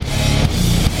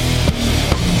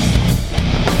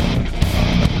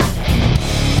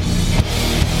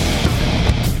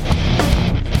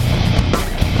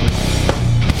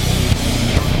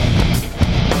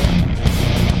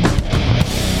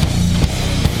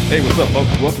Hey, what's up, folks?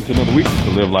 Welcome to another week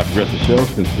of the Live Life Progressive Show.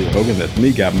 Sincere Hogan, that's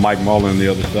me. Got Mike Mahler on the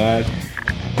other side.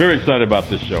 Very excited about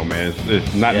this show, man.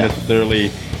 It's not necessarily,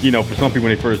 for some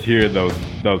people when they first hear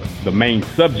the main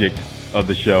subject of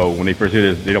the show, when they first hear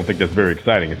this, they don't think that's very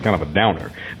exciting. It's kind of a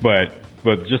downer. But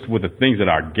just with the things that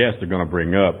our guests are going to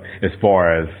bring up as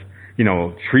far as,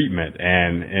 treatment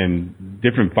and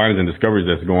different findings and discoveries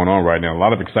that's going on right now, a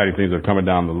lot of exciting things are coming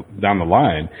down the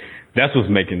line. That's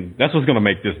what's going to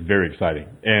make this very exciting.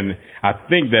 And I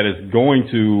think that it's going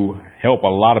to help a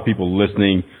lot of people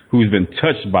listening who's been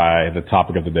touched by the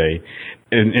topic of the day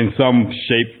in some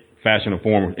shape, fashion, or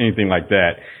form, or anything like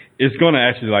that. It's going to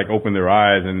actually open their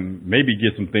eyes and maybe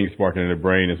get some things sparking in their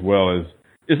brain, as well as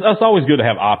it's always good to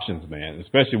have options, man,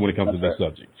 especially when it comes to this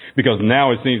subject. Because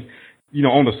now it seems,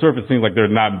 on the surface, it seems like there are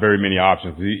not very many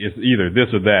options. It's either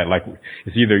this or that. Like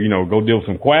it's either, go deal with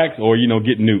some quacks or,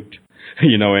 get nuked.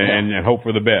 And hope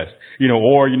for the best,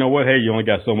 or you know what, hey, you only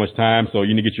got so much time, so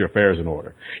you need to get your affairs in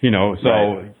order,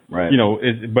 Right.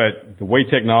 But the way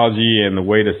technology and the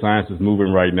way the science is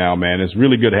moving right now, man, it's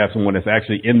really good to have someone that's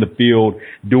actually in the field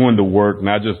doing the work,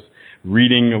 not just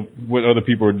reading what other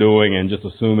people are doing and just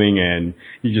assuming and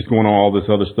you're just going on all this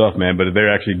other stuff, man, but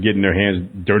they're actually getting their hands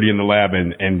dirty in the lab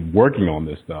and working on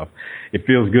this stuff. It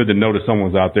feels good to know that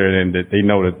someone's out there and that they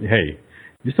know that, hey,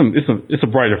 it's a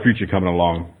brighter future coming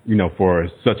along, for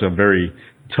such a very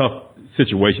tough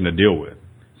situation to deal with.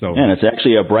 So, and it's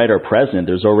actually a brighter present.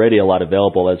 There's already a lot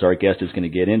available, as our guest is going to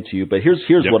get into. But here's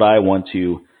what I want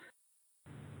to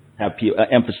have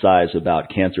emphasize about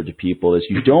cancer to people is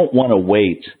you don't want to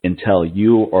wait until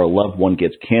you or a loved one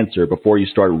gets cancer before you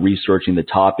start researching the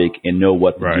topic and know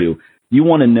what to do. You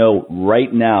want to know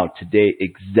right now, today,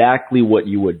 exactly what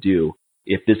you would do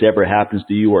if this ever happens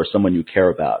to you or someone you care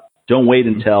about. Don't wait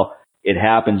until it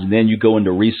happens and then you go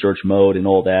into research mode and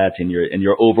all that and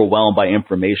you're overwhelmed by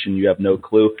information. You have no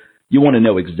clue. You want to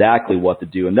know exactly what to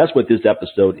do. And that's what this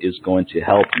episode is going to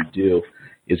help you do,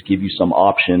 is give you some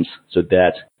options so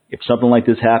that if something like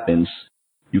this happens,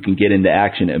 you can get into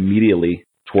action immediately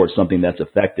towards something that's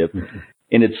effective.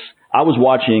 And I was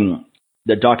watching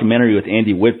the documentary with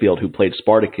Andy Whitfield, who played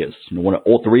Spartacus.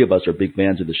 All three of us are big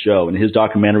fans of the show, and his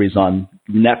documentary is on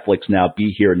Netflix now,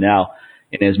 Be Here Now.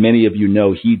 And as many of you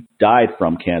know, he died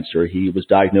from cancer. He was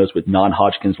diagnosed with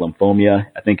non-Hodgkin's lymphoma,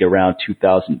 I think around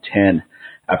 2010,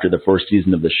 after the first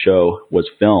season of the show was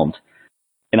filmed.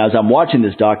 And as I'm watching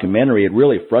this documentary, it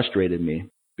really frustrated me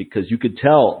because you could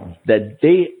tell that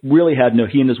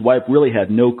he and his wife really had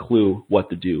no clue what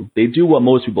to do. They do what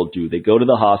most people do. They go to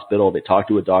the hospital, they talk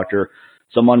to a doctor,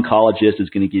 some oncologist is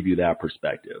going to give you that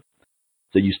perspective.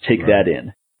 So you take that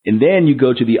in. And then you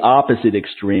go to the opposite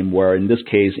extreme where, in this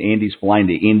case, Andy's flying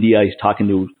to India. He's talking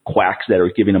to quacks that are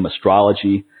giving him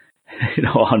astrology,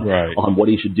 on what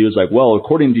he should do. It's like, well,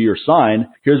 according to your sign,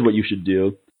 here's what you should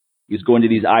do. He's going to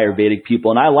these Ayurvedic people,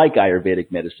 and I like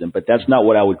Ayurvedic medicine, but that's not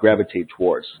what I would gravitate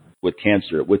towards with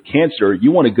cancer. With cancer,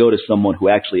 you want to go to someone who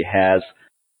actually has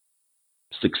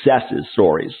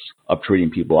stories of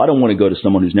treating people. I don't want to go to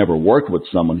someone who's never worked with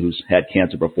someone who's had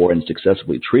cancer before and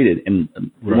successfully treated. And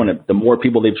the more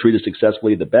people they've treated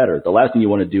successfully, the better. The last thing you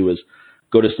want to do is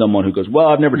go to someone who goes, well,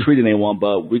 I've never treated anyone,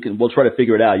 but we'll try to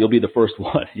figure it out. You'll be the first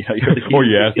one. Or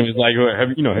you ask them, it's like,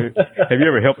 have you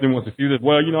ever helped anyone succeed?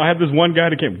 Well, I have this one guy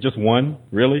that came. Just one?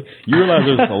 Really? You realize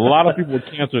there's a lot of people with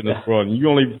cancer in this world, and you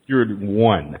only cured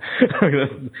one.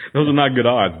 Those are not good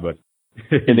odds, but.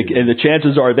 And the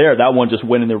chances are there that one just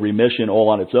went into remission all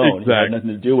on its own. Exactly. It had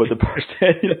nothing to do with the person.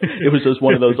 It was just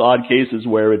one of those odd cases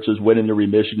where it just went into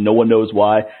remission. No one knows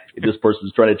why. This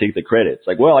person's trying to take the credit. It's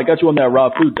like, well, I got you on that raw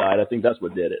food diet. I think that's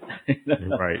what did it.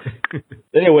 Right.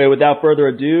 Anyway, without further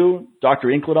ado, Dr.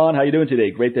 Incledon, how you doing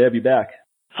today? Great to have you back.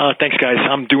 Thanks, guys.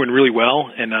 I'm doing really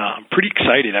well, and I'm pretty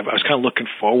excited. I was kind of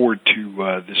looking forward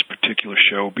to this particular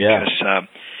show because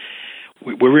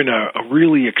we're in a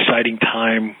really exciting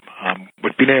time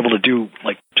with being able to do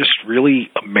just really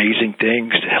amazing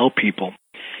things to help people.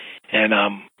 And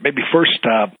maybe first,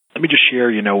 let me just share,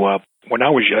 when I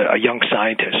was a young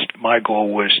scientist, my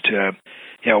goal was to,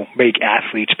 make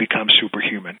athletes become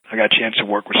superhuman. I got a chance to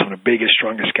work with some of the biggest,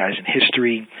 strongest guys in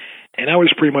history, and I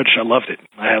loved it.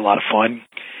 I had a lot of fun.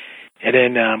 And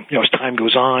then, as time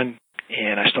goes on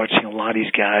and I start seeing a lot of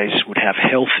these guys would have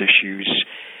health issues,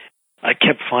 I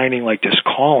kept finding this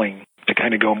calling to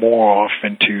kind of go more off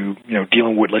into,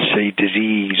 dealing with, let's say,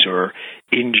 disease or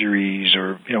injuries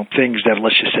or, things that,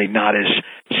 let's just say, not as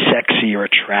sexy or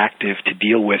attractive to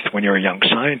deal with when you're a young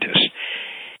scientist.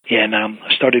 And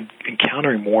I started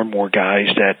encountering more and more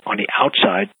guys that on the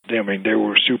outside, they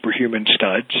were superhuman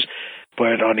studs,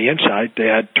 but on the inside, they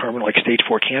had terminal, stage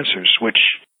 4 cancers, which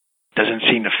doesn't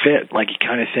seem to fit. Like, you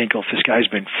kind of think, well, if this guy's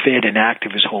been fit and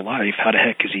active his whole life, how the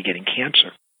heck is he getting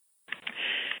cancer?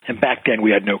 And back then,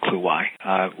 we had no clue why.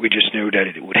 We just knew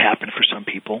that it would happen for some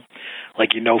people.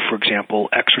 Like, for example,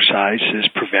 exercise is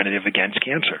preventative against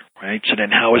cancer, right? So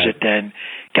then how is it then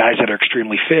guys that are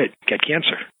extremely fit get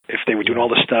cancer? If they were doing all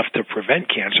the stuff to prevent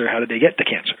cancer, how did they get the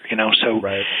cancer? So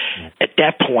at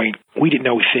that point, we didn't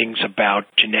know things about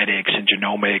genetics and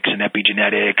genomics and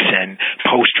epigenetics and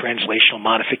post-translational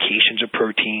modifications of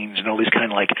proteins and all this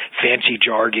kind of like fancy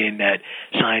jargon that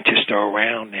scientists throw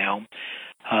around now.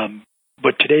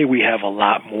 But today we have a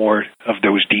lot more of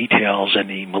those details and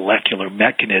the molecular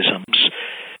mechanisms.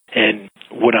 And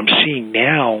what I'm seeing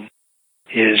now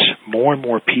is more and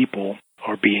more people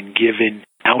are being given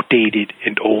outdated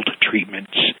and old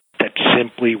treatments that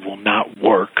simply will not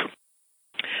work.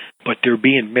 But they're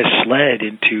being misled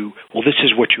into, well, this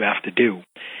is what you have to do.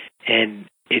 And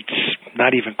it's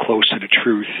not even close to the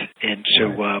truth. And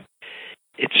so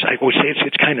I would say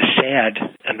it's kind of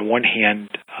sad. On the one hand,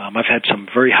 I've had some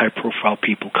very high-profile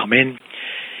people come in,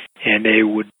 and they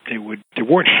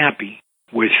weren't happy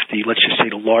with let's just say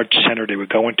the large center they were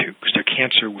going to, because their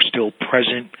cancer was still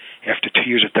present after 2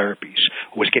 years of therapies,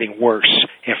 or was getting worse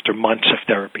after months of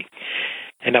therapy.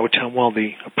 And I would tell them, well,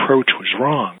 the approach was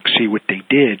wrong. See, what they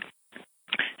did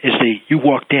is you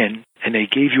walked in and they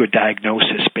gave you a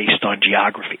diagnosis based on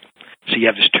geography. So you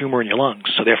have this tumor in your lungs,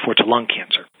 so therefore it's a lung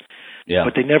cancer. Yeah.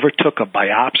 But they never took a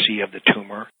biopsy of the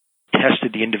tumor,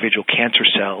 tested the individual cancer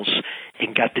cells,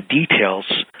 and got the details,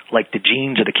 like the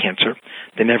genes of the cancer.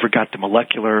 They never got the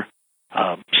molecular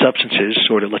substances,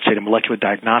 or let's say the molecular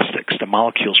diagnostics, the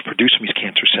molecules produced from these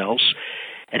cancer cells,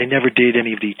 and they never did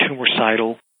any of the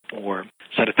tumoricidal or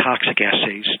cytotoxic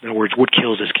assays. In other words, what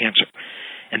kills this cancer?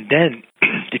 And then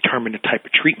determine the type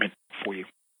of treatment for you.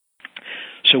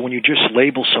 So when you just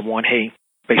label someone, hey,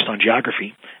 based on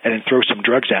geography, and then throw some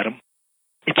drugs at them,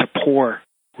 it's a poor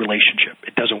relationship.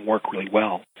 It doesn't work really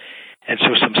well. And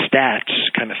so some stats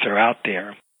kind of throw out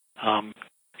there.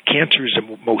 Cancer is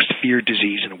the most feared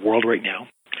disease in the world right now.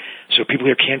 So people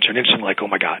hear cancer and instantly like, oh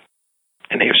my God.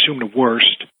 And they assume the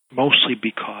worst, mostly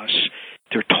because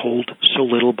they're told so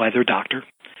little by their doctor.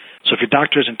 So if your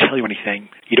doctor doesn't tell you anything,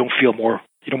 you don't feel more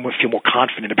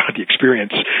confident about the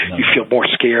experience. No. You feel more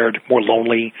scared, more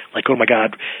lonely, like, oh my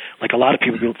God. Like a lot of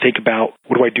people think about,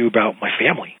 what do I do about my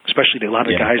family? Especially a lot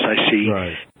of the guys I see,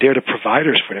 they're the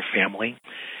providers for their family.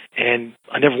 And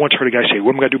I never once heard a guy say,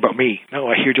 what am I going to do about me? No,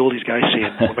 I hear all these guys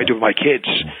saying, what am I doing with my kids?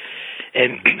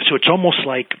 And so it's almost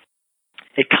like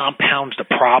it compounds the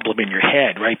problem in your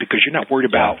head, right? Because you're not worried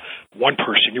about one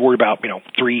person. You're worried about,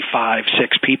 3, 5,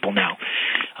 6 people now,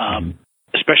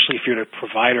 especially if you're the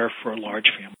provider for a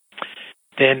large family.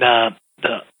 Then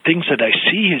the things that I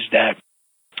see is that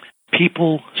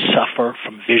people suffer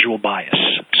from visual bias.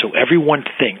 So everyone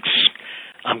thinks,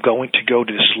 I'm going to go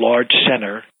to this large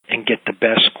center and get the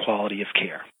best quality of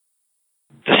care.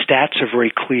 The stats are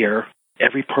very clear.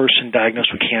 Every person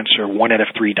diagnosed with cancer, 1 out of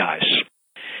 3 dies.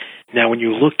 Now, when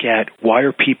you look at why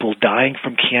are people dying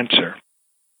from cancer,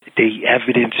 the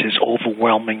evidence is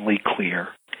overwhelmingly clear.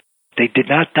 They did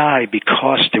not die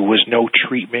because there was no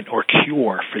treatment or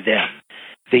cure for them.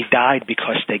 They died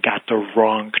because they got the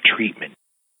wrong treatment.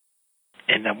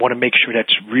 And I want to make sure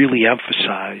that's really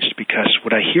emphasized, because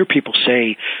when I hear people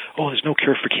say, oh, there's no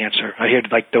cure for cancer, I hear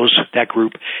like that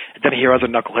group, and then I hear other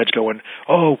knuckleheads going,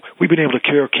 oh, we've been able to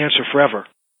cure cancer forever.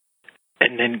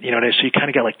 And then, so you kind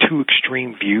of got like two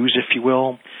extreme views, if you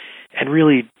will. And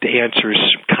really the answer is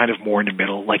kind of more in the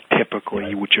middle, like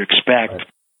typically what you expect.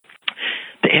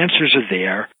 The answers are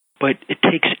there, but it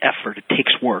takes effort. It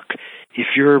takes work.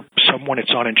 If you're someone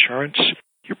that's on insurance,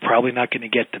 you're probably not going to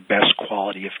get the best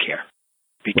quality of care,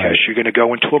 because you're going to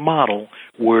go into a model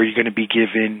where you're going to be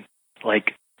given like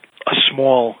a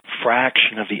small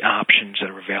fraction of the options that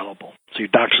are available. So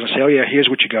your doctor's going to say, oh yeah, here's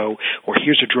what you go, or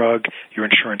here's a drug your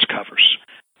insurance covers.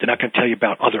 They're not going to tell you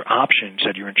about other options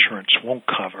that your insurance won't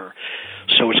cover.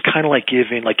 So it's kind of like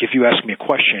if you ask me a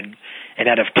question, and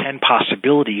out of 10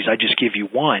 possibilities, I just give you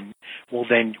one, well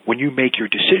then when you make your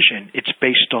decision, it's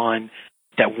based on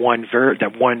that one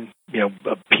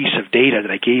piece of data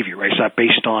that I gave you, right? It's not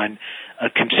based on a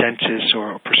consensus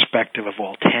or a perspective of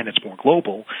all 10. It's more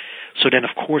global. So then,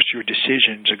 of course, your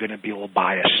decisions are going to be a little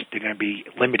biased. They're going to be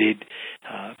limited.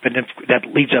 But then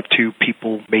that leads up to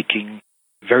people making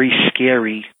very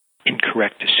scary,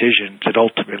 incorrect decisions that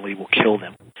ultimately will kill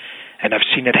them. And I've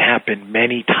seen it happen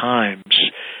many times.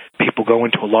 People go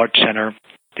into a large center,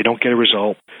 they don't get a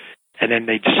result, and then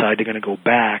they decide they're going to go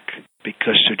back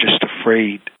because they're just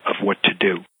afraid of what to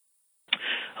do.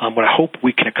 What I hope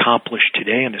we can accomplish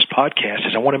today on this podcast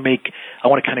is I want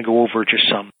to kind of go over just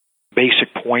some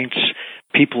basic points.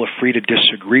 People are free to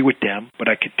disagree with them, but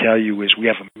I could tell you is we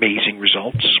have amazing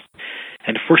results.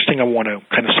 And the first thing I want to,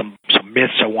 kind of some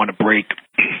myths I want to break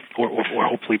or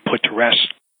hopefully put to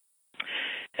rest.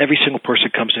 Every single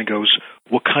person comes and goes,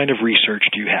 what kind of research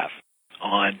do you have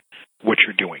on what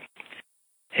you're doing?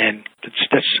 And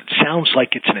that sounds like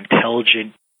it's an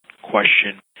intelligent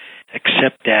question,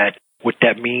 except that what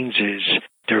that means is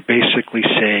they're basically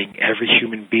saying every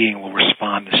human being will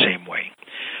respond the same way.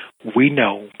 We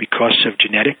know because of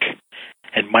genetic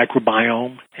and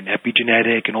microbiome and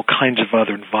epigenetic and all kinds of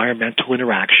other environmental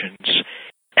interactions,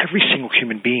 every single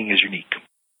human being is unique.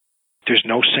 There's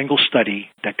no single study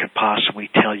that could possibly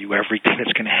tell you everything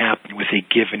that's going to happen with a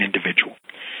given individual.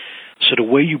 So the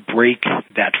way you break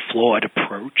that flawed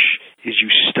approach is you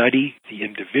study the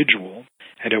individual,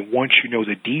 and then once you know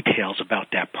the details about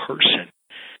that person,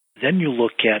 then you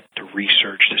look at the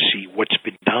research to see what's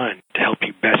been done to help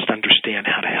you best understand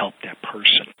how to help that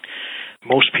person.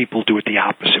 Most people do it the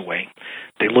opposite way.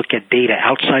 They look at data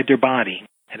outside their body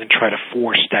and then try to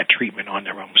force that treatment on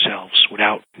their own selves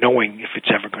without knowing if it's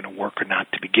ever going to work or not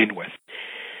to begin with.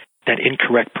 That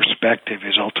incorrect perspective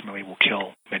is ultimately will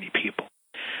kill many people.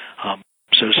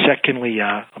 So secondly,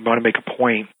 I'm going to make a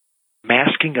point.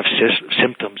 Masking of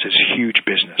symptoms is huge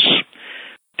business.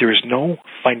 There is no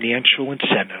financial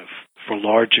incentive for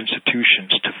large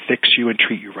institutions to fix you and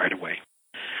treat you right away.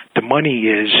 The money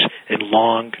is in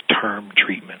long-term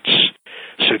treatments.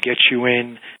 So get you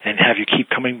in and have you keep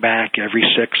coming back every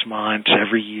 6 months,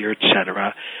 every year,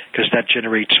 etc., because that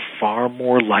generates far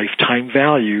more lifetime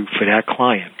value for that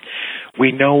client.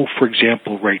 We know, for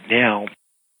example, right now,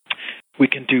 we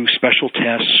can do special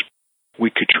tests. We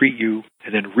could treat you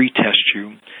and then retest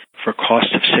you for a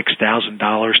cost of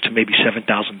 $6,000 to maybe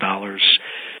 $7,000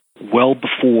 well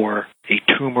before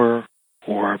a tumor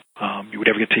or you would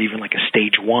ever get to even like a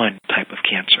stage 1 type of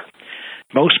cancer.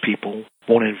 Most people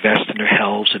won't invest in their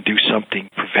health and do something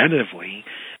preventatively.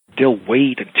 They'll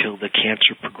wait until the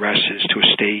cancer progresses to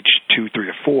a stage 2, 3,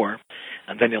 or 4,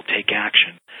 and then they'll take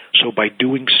action. So by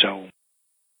doing so,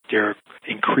 they're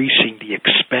increasing the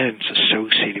expense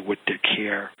associated with their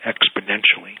care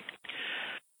exponentially.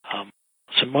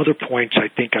 Some other points I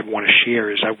think I'd want to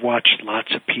share is I've watched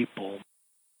lots of people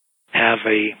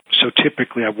so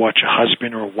typically I watch a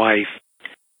husband or a wife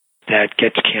that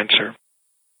gets cancer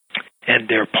and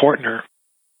their partner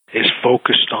is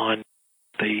focused on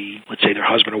let's say their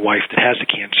husband or wife that has the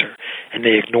cancer, and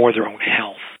they ignore their own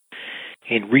health.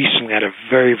 And recently I had a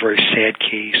very, very sad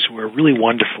case where a really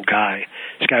wonderful guy,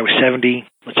 this guy was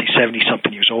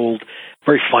 70-something years old,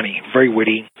 very funny, very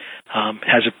witty,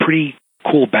 has a pretty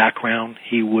cool background.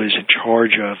 He was in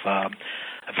charge of a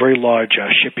very large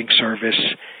shipping service,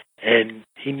 and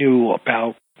he knew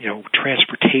about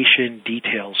transportation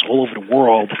details all over the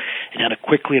world and how to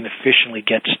quickly and efficiently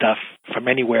get stuff from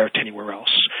anywhere to anywhere else,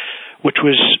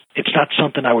 it's not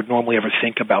something I would normally ever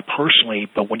think about personally,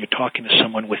 but when you're talking to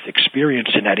someone with experience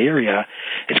in that area,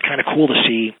 it's kind of cool to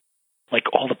see like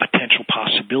all the potential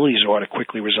possibilities or to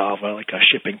quickly resolve a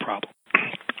shipping problem.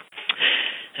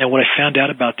 And what I found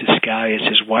out about this guy is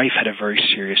his wife had a very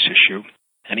serious issue,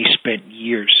 and he spent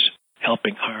years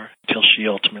helping her until she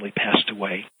ultimately passed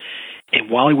away. And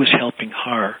while he was helping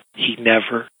her, he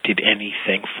never did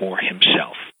anything for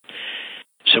himself.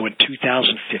 So in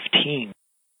 2015,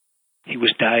 he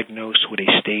was diagnosed with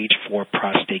a stage 4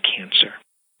 prostate cancer.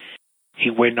 He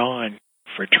went on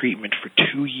for treatment for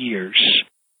 2 years,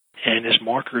 and his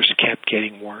markers kept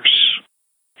getting worse.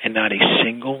 And not a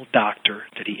single doctor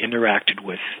that he interacted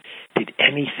with did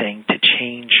anything to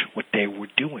change what they were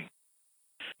doing.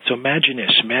 So imagine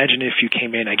this. Imagine if you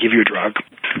came in, I give you a drug,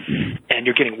 and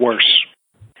you're getting worse.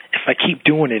 If I keep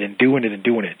doing it and doing it and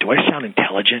doing it, do I sound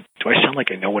intelligent? Do I sound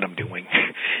like I know what I'm doing?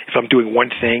 If I'm doing one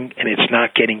thing and it's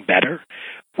not getting better,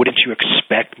 wouldn't you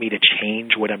expect me to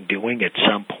change what I'm doing at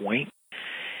some point?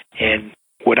 And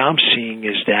what I'm seeing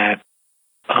is that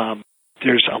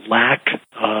there's a lack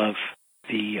of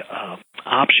the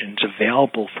options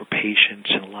available for patients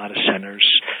in a lot of centers.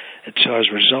 And so as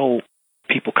a result,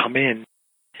 people come in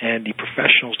and the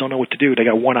professionals don't know what to do. They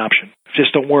got one option. If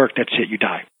this don't work, that's it, you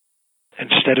die.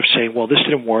 Instead of saying, well, this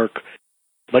didn't work,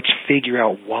 let's figure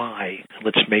out why.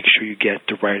 Let's make sure you get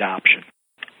the right option.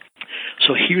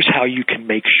 So here's how you can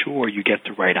make sure you get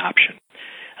the right option.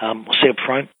 I'll say up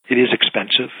front, it is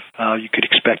expensive. You could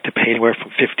expect to pay anywhere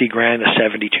from $50,000 to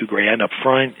 $72,000 up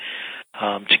front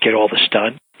to get all this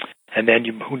done. And then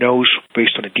who knows,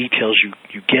 based on the details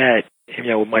you get,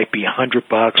 it might be $100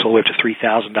 all the way up to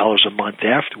 $3,000 a month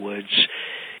afterwards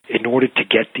in order to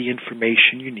get the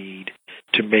information you need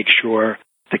to make sure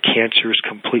the cancer is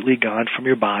completely gone from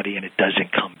your body and it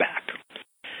doesn't come back.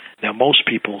 Now, most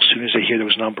people, as soon as they hear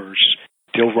those numbers,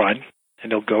 they'll run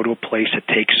and they'll go to a place that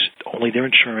takes only their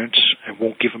insurance and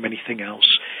won't give them anything else,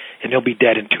 and they'll be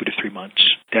dead in 2 to 3 months.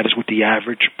 That is what the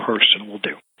average person will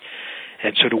do.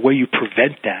 And so the way you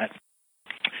prevent that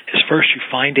is first you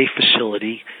find a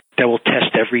facility that will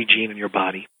test every gene in your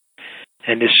body.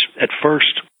 And this, at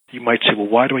first, you might say, well,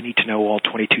 why do I need to know all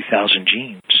 22,000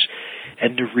 genes?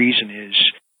 And the reason is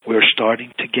we're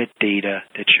starting to get data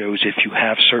that shows if you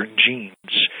have certain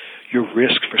genes, your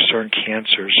risk for certain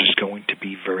cancers is going to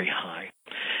be very high.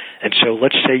 And so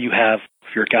let's say if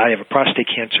you're a guy, you have a prostate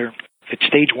cancer, if it's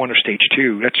stage 1 or stage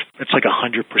 2, that's like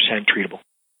 100% treatable.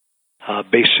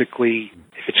 Basically,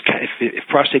 if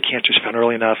prostate cancer is found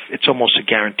early enough, it's almost a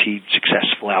guaranteed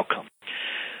successful outcome.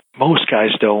 Most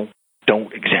guys don't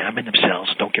examine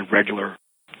themselves, don't get regular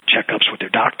checkups with their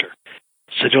doctor.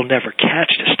 So they'll never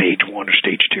catch the stage 1 or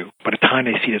stage 2. By the time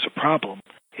they see there's a problem,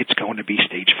 it's going to be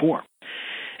stage 4.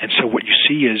 And so what you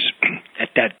see is at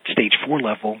that stage 4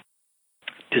 level,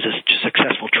 there's a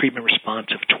successful treatment response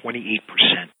of 28%.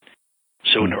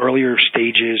 So in earlier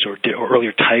stages or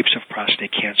earlier types of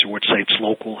prostate cancer, where it's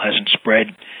local, hasn't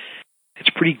spread, it's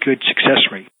a pretty good success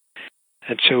rate.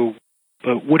 And so,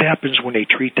 but what happens when they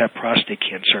treat that prostate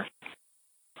cancer?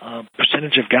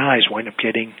 Percentage of guys wind up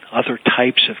getting other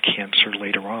types of cancer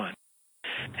later on.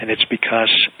 And it's because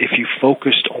if you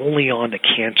focused only on the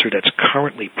cancer that's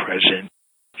currently present,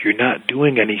 you're not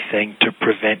doing anything to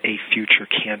prevent a future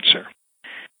cancer.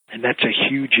 And that's a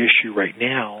huge issue right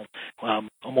now.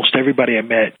 Almost everybody I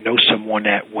met knows someone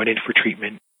that went in for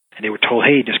treatment and they were told,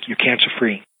 hey, you're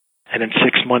cancer-free. And then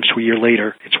 6 months to a year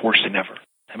later, it's worse than ever.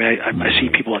 I mean, I see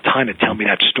people all the time that tell me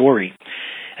that story.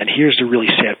 And here's the really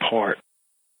sad part.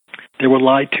 They were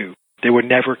lied to. They were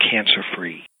never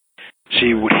cancer-free.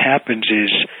 See, what happens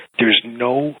is there's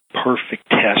no perfect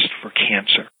test for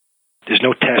cancer. There's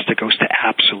no test that goes to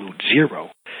absolute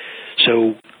zero.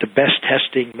 So the best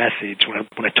testing methods,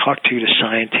 when I talk to the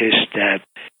scientists that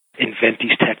invent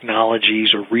these technologies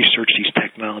or research these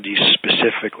technologies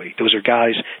specifically, those are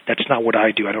guys, that's not what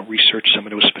I do. I don't research some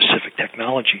of those specific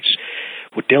technologies.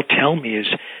 What they'll tell me is,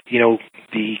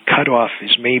 the cutoff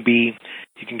is maybe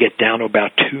you can get down to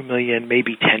about 2 million,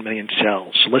 maybe 10 million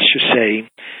cells. So let's just say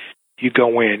you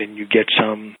go in and you get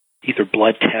some either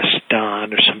blood test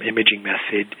done or some imaging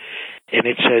method, and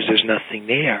it says there's nothing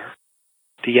there.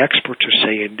 The experts are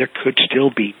saying there could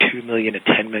still be 2 million to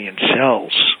 10 million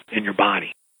cells in your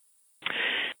body.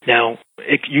 Now,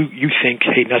 you think,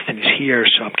 hey, nothing is here,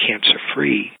 so I'm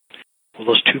cancer-free. Well,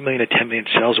 those 2 million to 10 million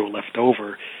cells that were left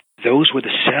over, those were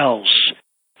the cells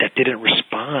that didn't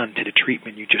respond to the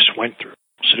treatment you just went through.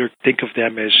 So think of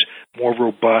them as more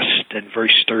robust and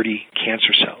very sturdy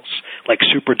cancer cells, like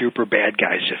super-duper bad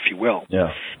guys, if you will.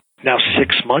 Yeah. Now,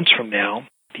 6 months from now,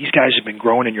 these guys have been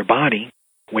growing in your body.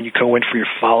 When you go in for your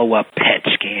follow-up PET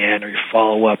scan or your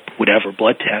follow-up whatever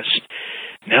blood test,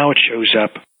 now it shows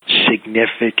up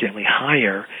significantly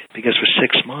higher because for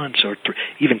 6 months or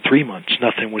even 3 months,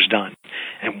 nothing was done.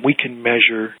 And we can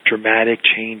measure dramatic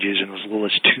changes in as little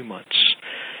as 2 months.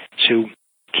 So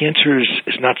cancer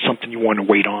is not something you want to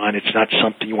wait on. It's not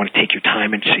something you want to take your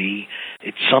time and see.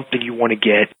 It's something you want to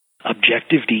get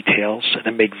objective details and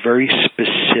then make very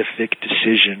specific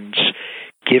decisions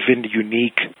given the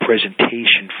unique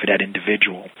presentation for that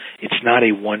individual. It's not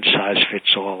a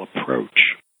one-size-fits-all approach.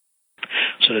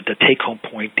 So that the take-home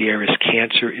point there is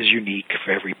cancer is unique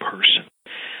for every person.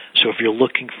 So if you're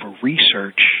looking for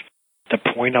research, the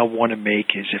point I want to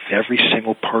make is if every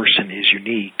single person is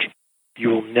unique, you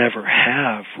will never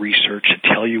have research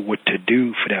to tell you what to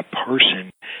do for that person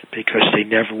because they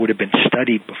never would have been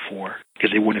studied before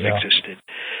because they wouldn't have existed.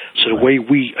 So the way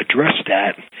we address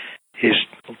that is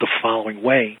the following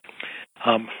way.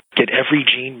 Get every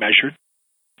gene measured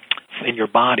in your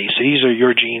body. So these are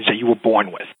your genes that you were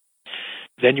born with.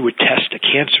 Then you would test the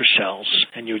cancer cells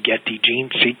and you would get the gene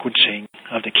sequencing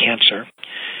of the cancer.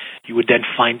 You would then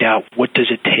find out what does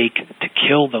it take to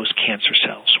kill those cancer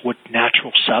cells, what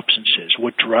natural substances,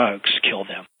 what drugs kill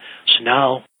them. So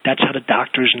now that's how the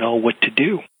doctors know what to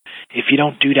do. If you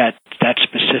don't do that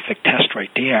specific test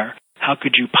right there, how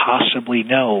could you possibly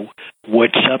know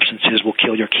what substances will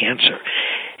kill your cancer?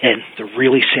 And the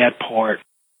really sad part,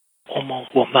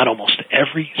 not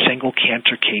every single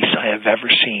cancer case I have ever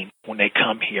seen when they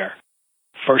come here,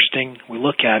 first thing we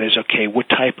look at is, okay, what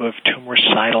type of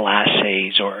tumoricidal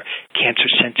assays or cancer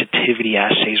sensitivity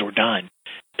assays were done?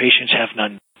 Patients have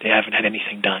none. They haven't had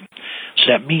anything done.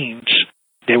 So that means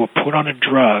they were put on a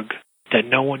drug that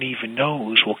no one even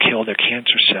knows will kill their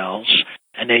cancer cells,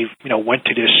 and they went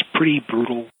to this pretty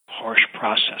brutal, harsh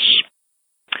process.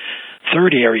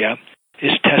 Third area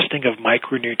is testing of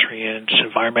micronutrients,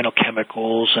 environmental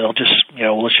chemicals. And I'll just,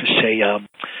 let's just say,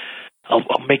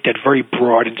 I'll make that very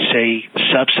broad and say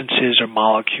substances or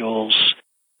molecules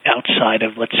outside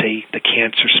of, let's say, the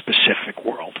cancer-specific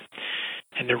world.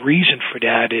 And the reason for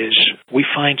that is we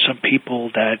find some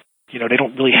people that, they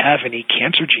don't really have any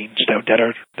cancer genes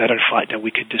that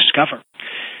we could discover.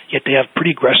 Yet they have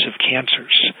pretty aggressive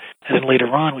cancers. And then later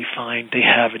on we find they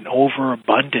have an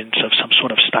overabundance of some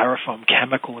sort of styrofoam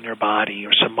chemical in their body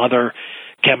or some other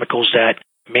chemicals that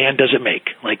man doesn't make.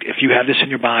 Like if you have this in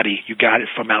your body, you got it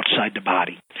from outside the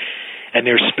body. And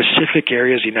there's specific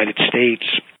areas in the United States,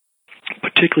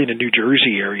 particularly in the New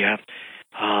Jersey area,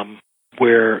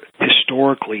 where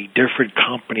historically different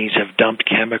companies have dumped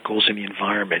chemicals in the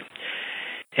environment.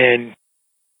 And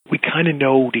we kind of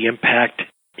know the impact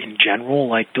in general,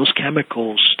 like those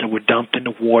chemicals that were dumped in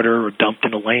the water or dumped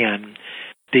in the land,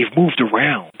 they've moved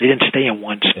around. They didn't stay in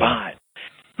one spot.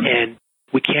 And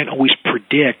we can't always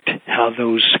predict how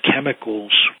those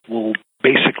chemicals will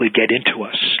basically get into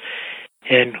us.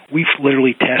 And we've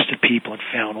literally tested people and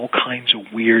found all kinds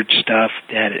of weird stuff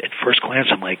that at first glance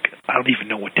I'm like, I don't even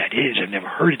know what that is. I've never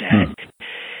heard of that.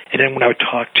 And then when I would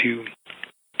talk to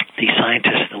the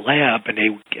scientists in the lab and they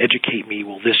would educate me,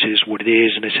 well, this is what it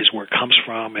is and this is where it comes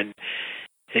from. And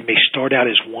it may start out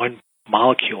as one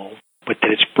molecule, but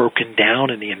then it's broken down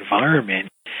in the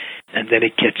environment and then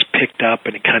it gets picked up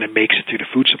and it kind of makes it through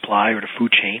the food supply or the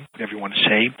food chain, whatever you want to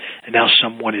say. And now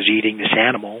someone is eating this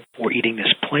animal or eating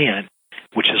this plant,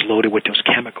 which is loaded with those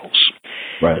chemicals.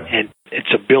 Right. And it's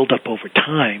a buildup over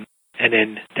time, and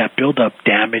then that buildup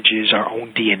damages our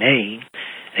own DNA,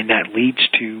 and that leads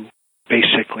to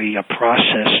basically a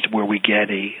process where we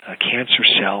get a cancer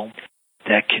cell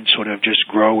that can sort of just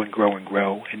grow and grow and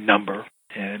grow in number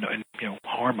and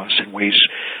harm us in ways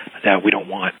that we don't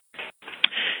want.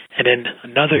 And then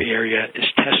another area is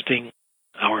testing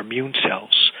our immune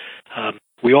cells.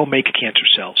 We all make cancer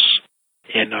cells.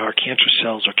 And our cancer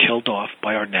cells are killed off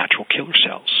by our natural killer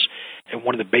cells. And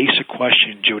one of the basic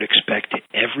questions you would expect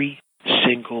every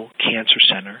single cancer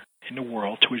center in the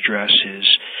world to address is,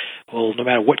 well, no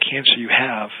matter what cancer you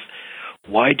have,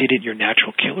 why didn't your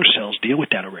natural killer cells deal with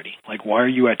that already? Like, why are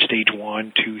you at stage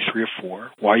 1, 2, 3, or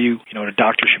 4? Why are you, the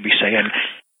doctor should be saying,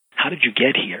 how did you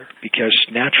get here? Because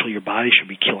naturally your body should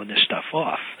be killing this stuff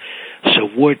off. So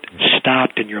what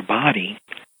stopped in your body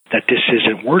that this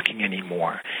isn't working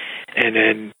anymore? And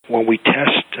then when we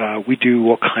test, we do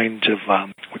all kinds of,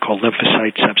 we call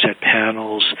lymphocyte subset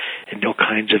panels and all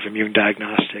kinds of immune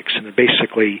diagnostics. And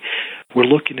basically, we're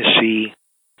looking to see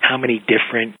how many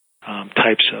different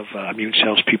types of immune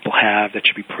cells people have that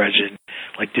should be present.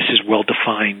 Like this is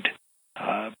well-defined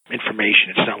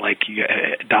information. It's not like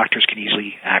doctors can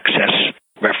easily access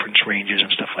reference ranges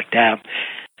and stuff like that.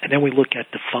 And then we look at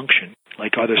the function.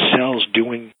 Like, are the cells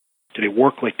doing, do they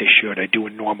work like they should? Are they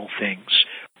doing normal things?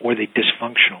 Or are they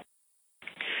dysfunctional?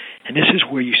 And this is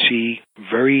where you see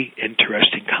very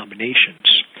interesting combinations.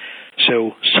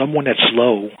 So someone that's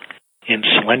low in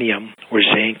selenium or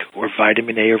zinc or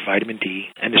vitamin A or vitamin D,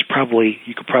 and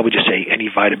you could probably just say any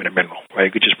vitamin or mineral, right?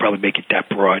 You could just probably make it that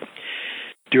broad.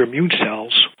 Their immune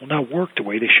cells will not work the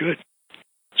way they should.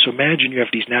 So imagine you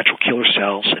have these natural killer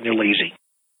cells and they're lazy.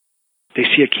 They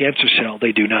see a cancer cell,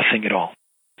 they do nothing at all.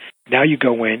 Now you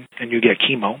go in and you get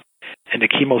chemo, and the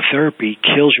chemotherapy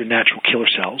kills your natural killer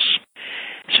cells.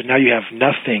 So now you have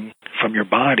nothing from your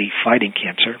body fighting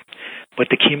cancer, but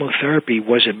the chemotherapy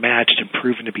wasn't matched and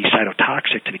proven to be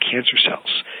cytotoxic to the cancer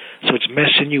cells. So it's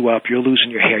messing you up, you're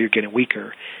losing your hair, you're getting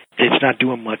weaker, and it's not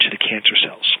doing much to the cancer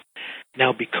cells.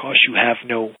 Now, because you have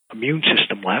no immune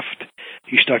system left,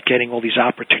 you start getting all these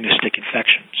opportunistic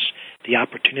infections. The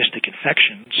opportunistic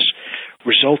infections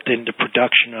result in the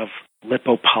production of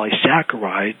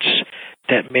lipopolysaccharides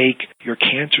that make your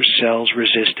cancer cells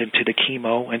resistant to the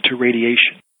chemo and to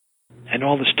radiation. And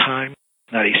all this time,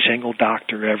 not a single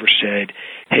doctor ever said,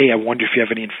 hey, I wonder if you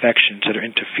have any infections that are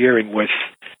interfering with,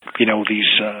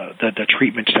 the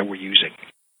treatments that we're using.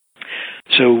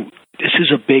 So this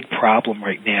is a big problem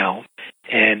right now.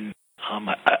 And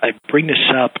I bring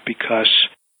this up because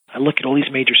I look at all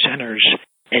these major centers,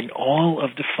 and all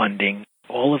of the funding,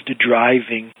 all of the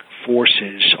driving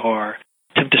forces are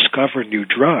to discover new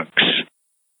drugs.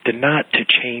 They're not to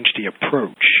change the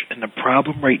approach. And the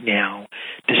problem right now,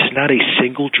 this is not a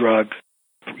single drug.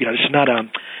 This is not a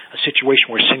situation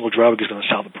where a single drug is going to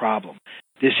solve the problem.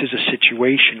 This is a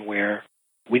situation where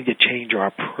we need to change our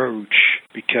approach,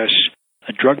 because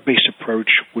a drug-based approach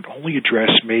would only address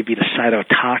maybe the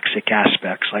cytotoxic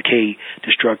aspects, like, hey,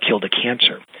 this drug killed a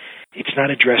cancer. It's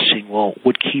not addressing, well,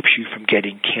 what keeps you from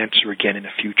getting cancer again in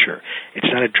the future?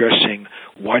 It's not addressing,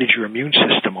 why did your immune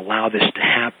system allow this to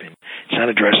happen? It's not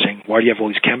addressing, why do you have all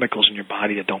these chemicals in your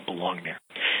body that don't belong there?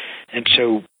 And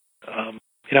so,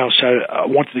 so I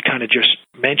wanted to kind of just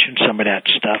mention some of that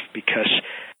stuff because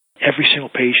every single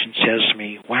patient says to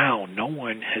me, wow, no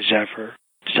one has ever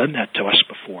done that to us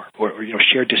before or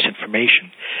shared this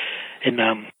information. And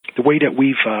the way that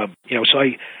we've, so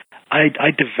I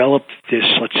developed this,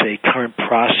 let's say, current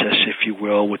process, if you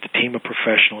will, with the team of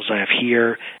professionals I have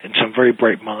here and some very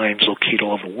bright minds located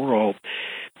all over the world,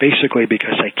 basically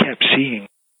because I kept seeing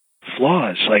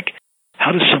flaws. Like,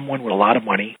 how does someone with a lot of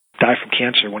money die from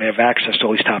cancer when they have access to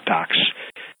all these top docs?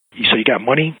 So you got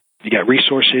money, you got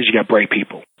resources, you got bright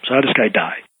people. So how does this guy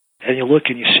die? And you look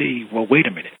and you see, well, wait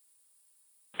a minute.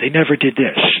 They never did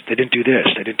this. They didn't do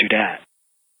this. They didn't do that.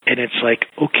 And it's like,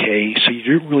 okay, so you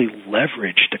didn't really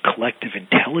leverage the collective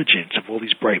intelligence of all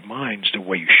these bright minds the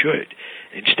way you should.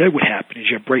 Instead, what happened is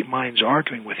you have bright minds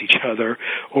arguing with each other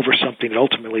over something that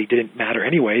ultimately didn't matter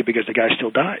anyway because the guy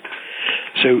still died.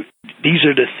 So these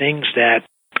are the things that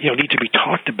need to be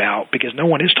talked about because no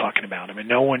one is talking about them and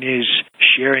no one is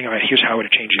sharing, all right, here's how I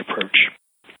would change the approach.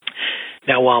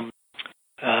 Now,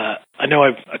 I know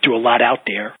I threw a lot out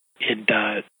there, and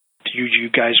do you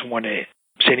guys want to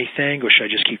say anything, or should I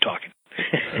just keep talking?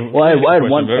 Well, I had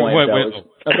one point.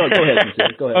 Go ahead.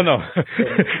 Oh, no.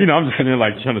 I'm just sitting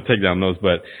there trying to take down notes.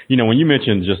 But, when you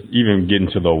mentioned just even getting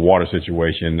to the water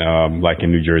situation, like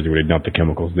in New Jersey where they dumped the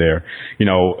chemicals there,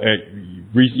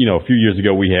 a few years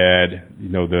ago we had,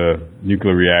 the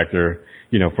nuclear reactor,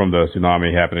 from the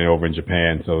tsunami happening over in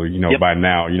Japan. So, by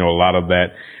now, a lot of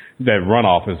that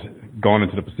runoff has gone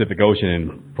into the Pacific Ocean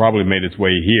and probably made its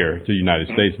way here to the United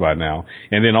States by now.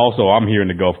 And then also I'm here in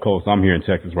the Gulf Coast. I'm here in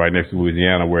Texas right next to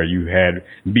Louisiana where you had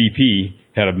BP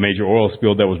had a major oil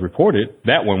spill that was reported.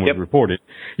 That one was reported.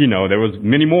 There was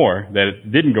many more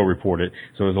that didn't go reported.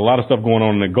 So there's a lot of stuff going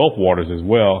on in the Gulf waters as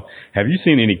well. Have you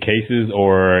seen any cases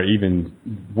or even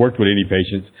worked with any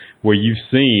patients where you've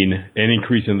seen an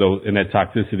increase in that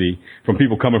toxicity from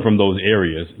people coming from those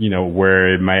areas,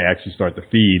 where it might actually start to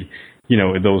feed,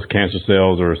 those cancer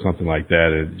cells or something like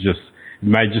that? It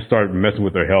might just start messing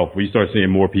with their health. We start seeing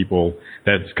more people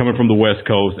that's coming from the West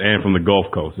Coast and from the Gulf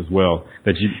Coast as well,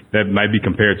 that might be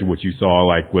compared to what you saw,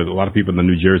 like with a lot of people in the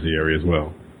New Jersey area as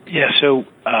well. Yeah, so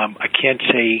I can't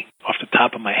say off the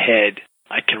top of my head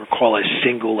I can recall a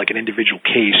single, an individual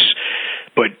case,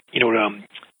 but,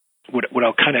 what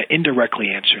I'll kind of indirectly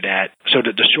answer that. So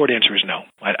the short answer is no.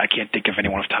 I can't think of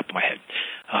anyone off the top of my head.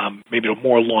 Maybe a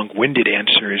more long-winded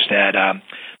answer is that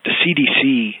the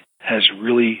CDC has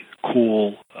really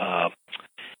cool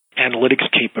analytics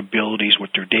capabilities with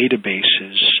their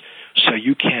databases, so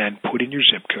you can put in your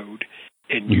zip code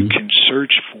and you can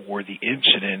search for the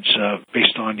incidence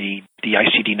based on the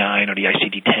ICD-9 or the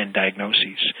ICD-10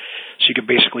 diagnoses. So you can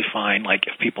basically find,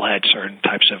 if people had certain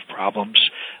types of problems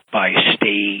by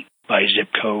state, by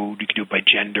zip code, you can do it by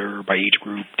gender, by age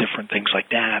group, different things like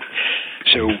that.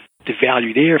 So the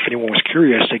value there, if anyone was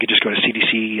curious, they could just go to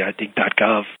CDC, I think,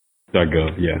 .gov.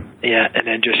 .gov, yeah. Yeah, and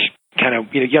then just kind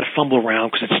of, you got to fumble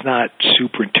around because it's not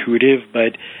super intuitive,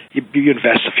 but you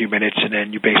invest a few minutes and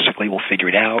then you basically will figure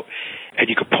it out. And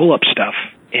you can pull up stuff.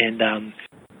 And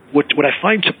what I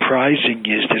find surprising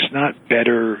is there's not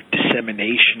better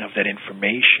dissemination of that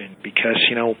information because,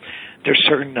 there's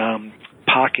certain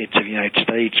pockets of the United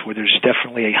States where there's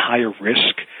definitely a higher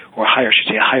risk or a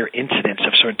higher incidence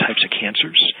of certain types of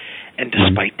cancers. And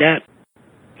despite that,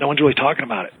 no one's really talking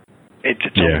about it.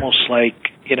 It's almost like,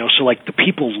 so the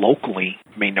people locally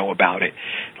may know about it.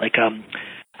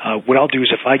 What I'll do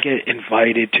is if I get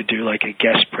invited to do a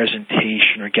guest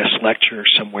presentation or guest lecture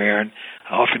somewhere, and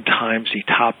oftentimes the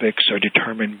topics are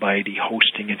determined by the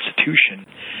hosting institution,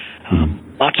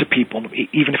 lots of people,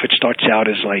 even if it starts out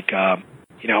as I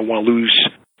want to lose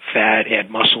fat, add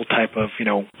muscle type of,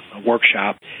 a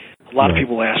workshop, a lot of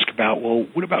people ask about, well,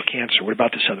 what about cancer? What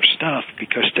about this other stuff?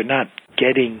 Because they're not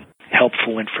getting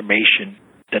helpful information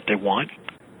that they want.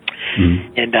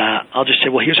 And I'll just say,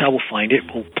 well, here's how we'll find it.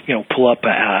 We'll, pull up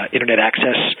internet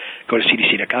access, go to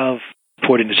cdc.gov,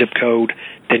 put in the zip code,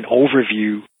 then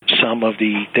overview some of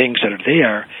the things that are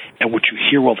there. And what you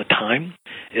hear all the time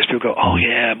is people go, oh,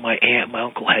 yeah, my aunt, my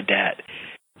uncle had that.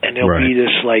 And there'll be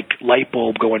this light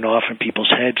bulb going off in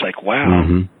people's heads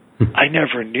wow, I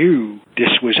never knew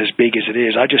this was as big as it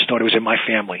is. I just thought it was in my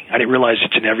family. I didn't realize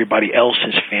it's in everybody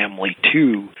else's family,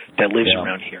 too, that lives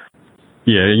around here.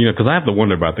 Yeah, because I have to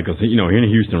wonder about that because, here in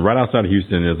Houston, right outside of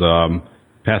Houston is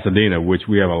Pasadena, which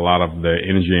we have a lot of the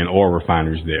energy and oil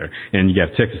refineries there. And you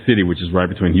got Texas City, which is right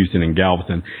between Houston and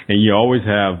Galveston. And you always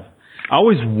have I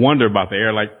always wonder about the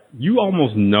air. Like, you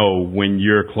almost know when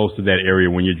you're close to that area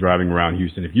when you're driving around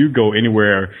Houston. If you go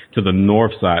anywhere to the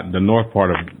north side, the north part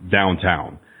of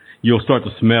downtown, you'll start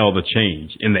to smell the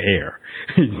change in the air,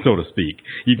 so to speak.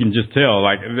 You can just tell.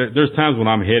 Like, there's times when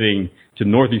I'm heading to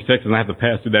Northeast Texas and I have to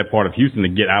pass through that part of Houston to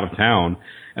get out of town.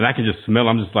 And I can just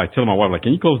smell. I'm just like telling my wife, like,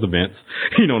 can you close the vents,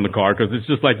 in the car? Because it's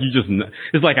just like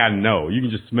it's like I know. You can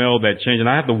just smell that change. And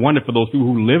I have to wonder for those people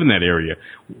who live in that area.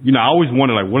 I always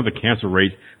wonder, like, what are the cancer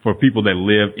rates for people that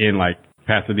live in, like,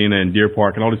 Pasadena and Deer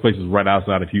Park and all these places right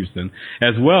outside of Houston,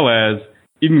 as well as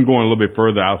even going a little bit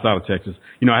further outside of Texas.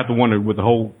 I have to wonder with the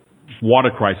whole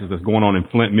water crisis that's going on in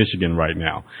Flint, Michigan right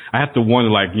now. I have to wonder,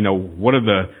 like, what are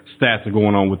the stats that are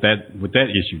going on with that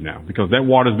issue now? Because that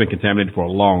water's been contaminated for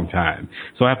a long time.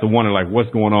 So I have to wonder, like,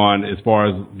 what's going on as far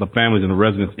as the families and the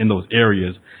residents in those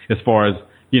areas, as far as,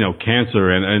 cancer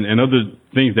and other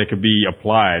things that could be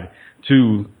applied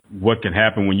to what can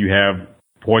happen when you have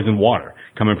poisoned water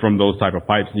coming from those type of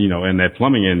pipes, and that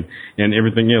plumbing and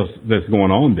everything else that's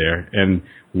going on there, and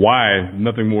why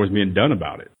nothing more is being done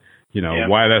about it.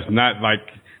 Why that's not, like,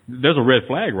 there's a red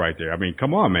flag right there. I mean,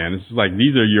 come on, man. It's like,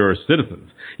 these are your citizens,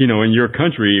 in your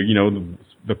country,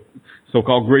 the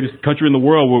so-called greatest country in the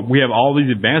world, where we have all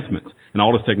these advancements and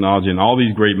all this technology and all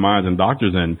these great minds and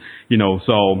doctors. And,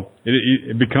 so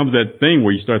it becomes that thing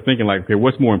where you start thinking, like, okay,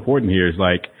 what's more important here is,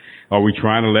 like, are we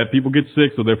trying to let people get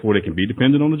sick so therefore they can be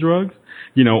dependent on the drugs?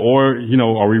 Or,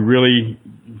 are we really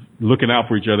looking out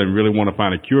for each other and really want to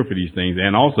find a cure for these things?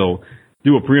 And also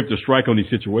do a preemptive strike on these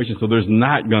situations so they're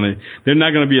not going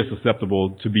to be as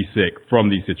susceptible to be sick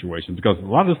from these situations, because a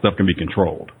lot of this stuff can be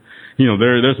controlled.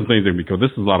 There's some things that because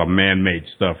this is a lot of man-made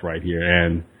stuff right here,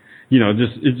 and it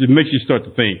just makes you start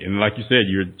to think. And like you said,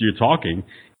 you're talking,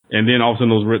 and then all of a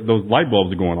sudden those light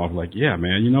bulbs are going off. Like, yeah,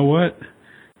 man, you know what?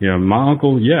 My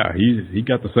uncle, yeah, he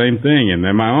got the same thing, and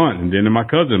then my aunt, and then my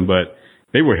cousin, but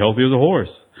they were healthy as a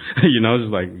horse. It's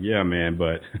just like, yeah, man,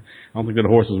 but I don't think that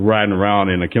horse was riding around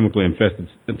in a chemically infested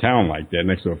town like that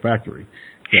next to a factory.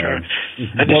 Sure.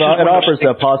 Well, it offers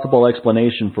a possible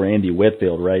explanation for Andy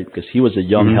Whitfield, right? Because he was a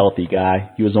young, healthy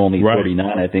guy. He was only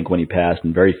 49, I think, when he passed,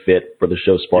 and very fit for the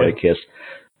show Spartacus. Yeah.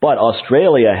 But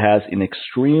Australia has an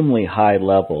extremely high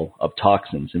level of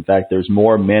toxins. In fact, there's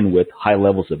more men with high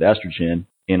levels of estrogen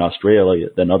in Australia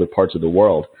than other parts of the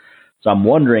world. So I'm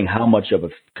wondering how much of a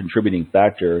contributing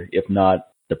factor, if not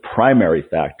the primary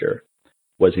factor,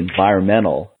 was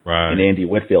environmental in Andy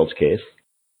Whitfield's case.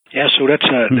 Yeah, so that's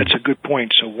a good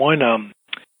point. So one,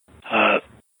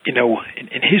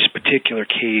 in his particular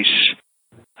case,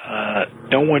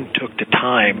 no one took the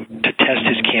time to test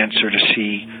his cancer to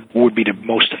see what would be the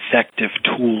most effective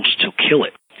tools to kill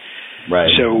it.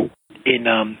 Right. So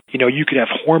you could have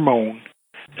hormone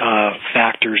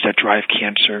factors that drive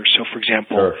cancer. So, for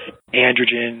example,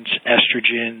 androgens,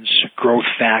 estrogens, growth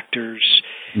factors.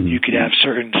 Mm-hmm. You could have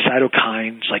certain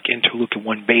cytokines like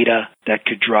interleukin-1 beta that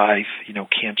could drive,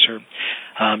 cancer.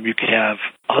 You could have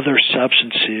other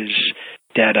substances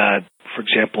that, for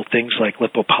example, things like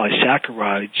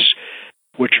lipopolysaccharides,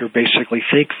 which are basically,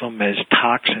 think of them as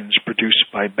toxins produced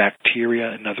by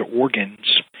bacteria and other organs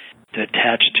that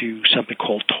attach to something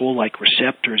called toll-like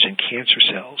receptors in cancer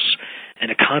cells.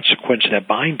 And a consequence of that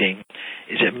binding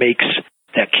is it makes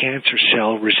that cancer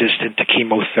cell resistant to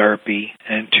chemotherapy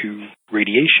and to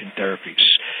radiation therapies.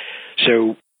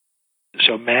 So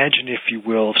imagine, if you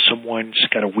will, if someone's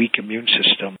got a weak immune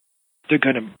system, they're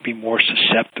going to be more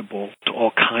susceptible to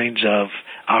all kinds of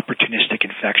opportunistic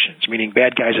infections, meaning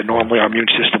bad guys that normally our immune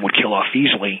system would kill off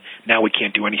easily, now we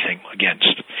can't do anything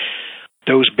against.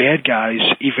 Those bad guys,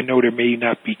 even though they may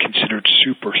not be considered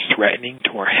super threatening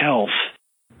to our health,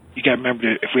 you got to remember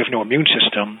that if we have no immune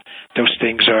system, those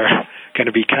things are going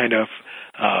to be kind of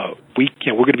weak.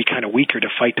 We're going to be kind of weaker to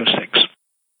fight those things.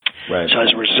 Right. So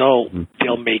as a result,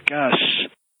 they'll make us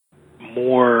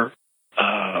more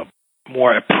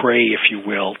a prey, if you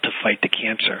will, to fight the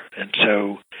cancer, and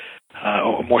so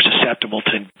or more susceptible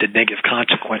to the negative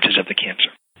consequences of the cancer.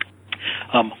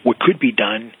 What could be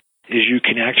done is you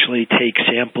can actually take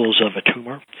samples of a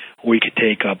tumor, or you could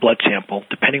take a blood sample.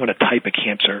 Depending on the type of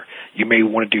cancer, you may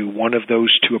want to do one of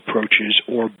those two approaches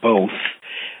or both,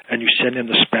 and you send them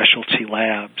to specialty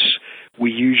labs.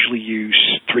 We usually use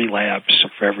 3 labs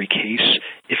for every case.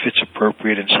 If it's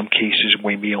appropriate, in some cases,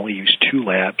 we may only use 2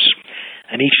 labs.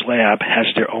 And each lab has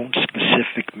their own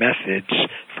specific methods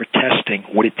for testing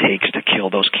what it takes to kill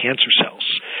those cancer cells.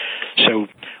 So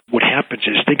what happens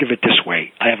is, think of it this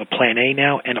way. I have a plan A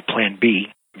now and a plan B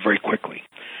very quickly.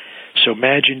 So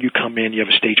imagine you come in, you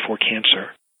have a stage 4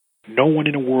 cancer. No one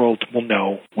in the world will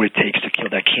know what it takes to kill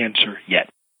that cancer yet.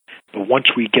 But once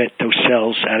we get those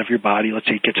cells out of your body, let's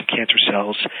say get some cancer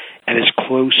cells, and as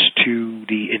close to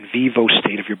the in vivo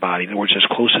state of your body, in other words, as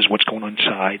close as what's going on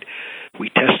inside, we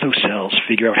test those cells,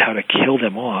 figure out how to kill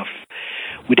them off.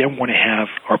 We then want to have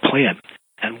our plan.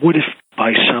 And what if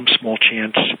by some small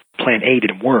chance plan A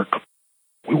didn't work?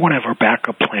 We want to have our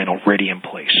backup plan already in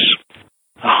place.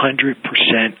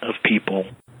 100% of people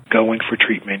going for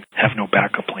treatment have no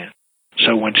backup plan.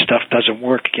 So when stuff doesn't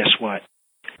work, guess what?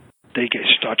 They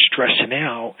start stressing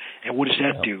out, and what does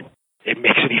that do? It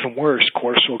makes it even worse.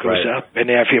 Cortisol goes up, and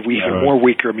they have an even more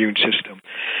weaker immune system.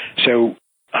 So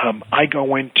I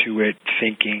go into it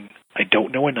thinking I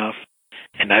don't know enough,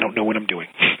 and I don't know what I'm doing.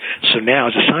 So now,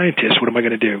 as a scientist, what am I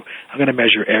going to do? I'm going to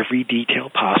measure every detail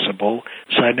possible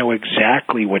so I know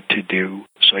exactly what to do,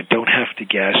 so I don't have to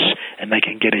guess, and I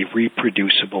can get a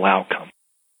reproducible outcome.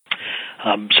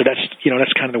 So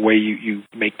that's kind of the way you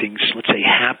make things, let's say,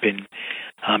 happen.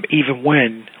 Even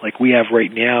when, like we have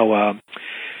right now,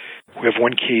 we have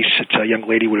one case. It's a young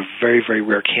lady with a very, very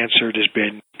rare cancer. There's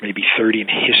been maybe 30 in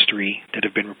history that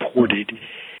have been reported,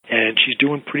 and she's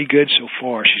doing pretty good so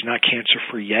far. She's not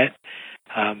cancer-free yet,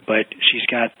 but she's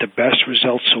got the best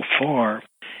results so far.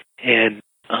 And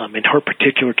in her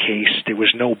particular case, there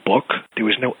was no book, there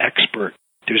was no expert,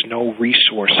 there's no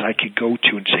resource I could go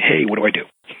to and say, hey, what do I do?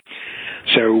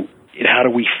 So how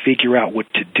do we figure out what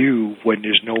to do when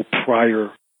there's no prior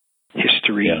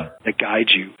history that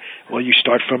guides you? Well, you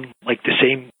start from like the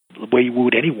same way you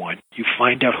would anyone. You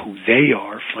find out who they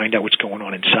are, find out what's going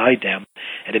on inside them,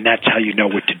 and then that's how you know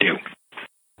what to do.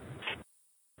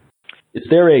 Is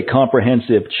there a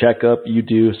comprehensive checkup you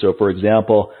do? So, for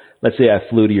example, let's say I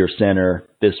flew to your center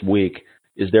this week.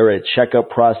 Is there a checkup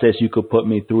process you could put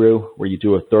me through where you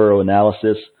do a thorough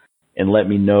analysis and let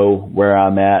me know where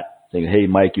I'm at? Saying, hey,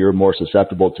 Mike, you're more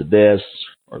susceptible to this,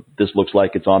 or this looks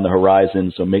like it's on the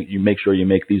horizon, so make sure you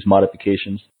make these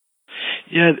modifications?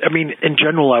 Yeah, I mean, in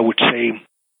general, I would say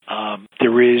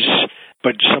there is,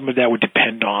 but some of that would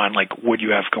depend on, like, what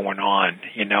you have going on,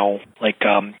 you know? Like,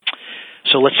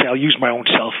 so let's say I'll use my own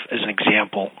self as an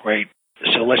example, right?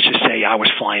 So let's just say I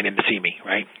was flying in to see me,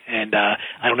 right? And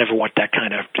I don't ever want that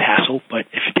kind of hassle, but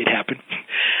if it did happen,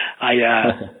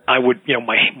 I would, you know,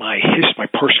 my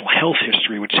personal health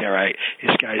history would say, all right,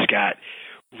 this guy's got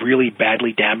really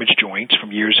badly damaged joints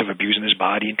from years of abusing his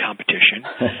body in competition.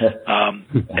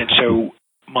 And so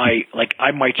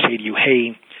I might say to you,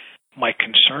 hey, my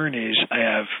concern is I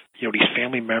have, you know, these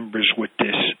family members with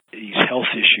these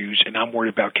health issues, and I'm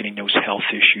worried about getting those health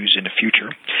issues in the future.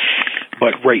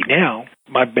 But right now,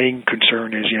 my main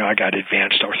concern is, you know, I got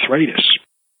advanced arthritis.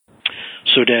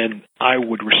 So then I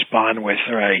would respond with,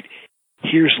 all right,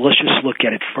 let's just look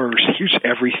at it first. Here's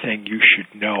everything you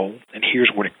should know, and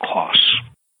here's what it costs.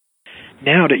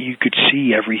 Now that you could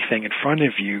see everything in front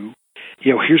of you,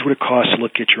 you know, here's what it costs to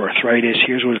look at your arthritis.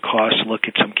 Here's what it costs to look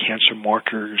at some cancer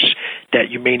markers that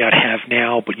you may not have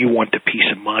now, but you want the peace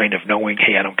of mind of knowing,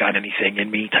 hey, I don't got anything in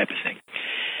me type of thing.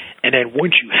 And then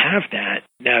once you have that,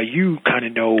 now you kind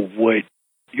of know what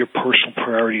your personal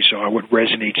priorities are, what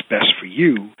resonates best for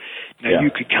you. Now you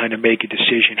could kind of make a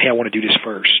decision, hey, I want to do this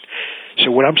first. So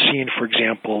what I'm seeing, for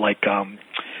example, like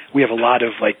we have a lot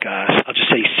of I'll just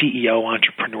say CEO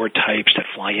entrepreneur types that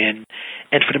fly in,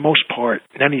 and for the most part,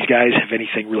 none of these guys have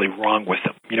anything really wrong with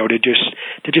them. You know, they're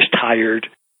just tired,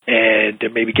 and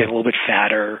they're maybe getting a little bit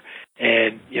fatter,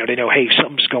 and you know they know, hey,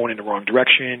 something's going in the wrong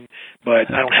direction,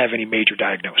 but I don't have any major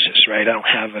diagnosis, right? I don't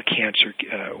have a cancer,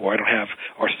 or I don't have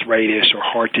arthritis or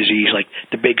heart disease, like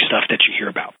the big stuff that you hear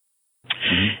about.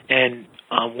 Mm-hmm. And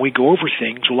we go over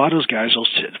things. A lot of those guys will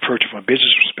approach it from a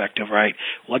business perspective, right?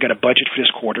 Well, I got a budget for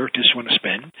this quarter, this one to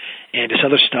spend, and this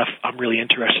other stuff I'm really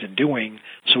interested in doing.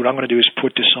 So what I'm going to do is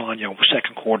put this on, you know,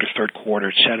 second quarter, third quarter,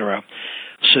 et cetera.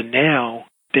 So now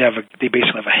they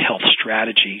basically have a health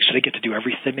strategy, so they get to do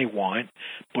everything they want,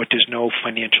 but there's no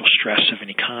financial stress of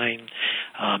any kind.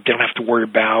 They don't have to worry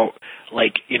about,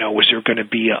 like, you know, is there going to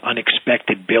be an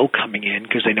unexpected bill coming in,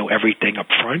 because they know everything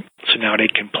up front, so now they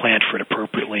can plan for it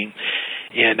appropriately.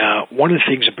 And one of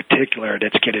the things in particular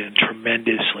that's getting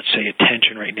tremendous, let's say,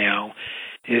 attention right now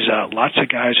is lots of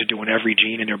guys are doing every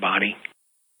gene in their body.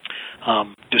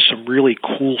 There's some really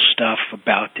cool stuff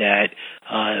about that.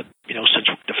 You know, since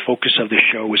the focus of the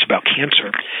show is about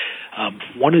cancer,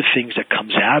 one of the things that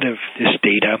comes out of this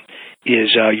data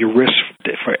is your risk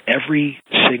for every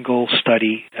single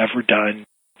study ever done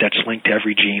that's linked to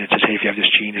every gene. It says, hey, if you have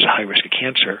this gene, there's a high risk of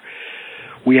cancer.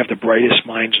 We have the brightest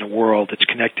minds in the world that's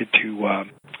connected to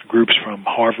groups from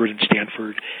Harvard and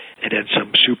Stanford, and then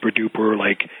some super duper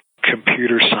like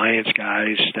computer science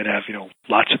guys that have, you know,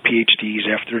 lots of PhDs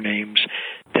after their names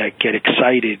that get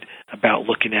excited about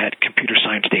looking at computer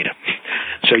science data.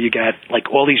 So you got like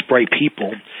all these bright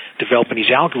people developing these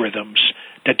algorithms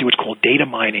that do what's called data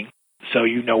mining. So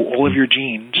you know all of your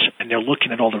genes, and they're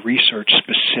looking at all the research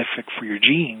specific for your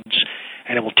genes,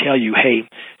 and it will tell you, hey,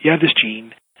 you have this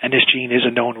gene, and this gene is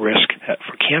a known risk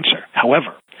for cancer.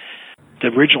 However, the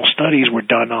original studies were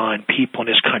done on people in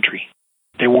this country.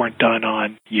 They weren't done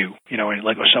on you,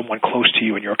 like someone close to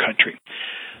you in your country.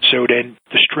 So then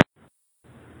the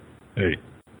Hey.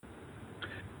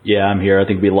 Yeah, I'm here. I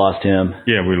think we lost him.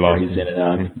 Yeah, we lost him. He's in and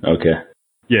out. Okay.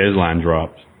 Yeah, his line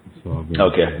dropped. So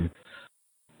okay.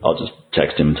 I'll just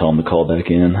text him and tell him to call back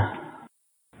in.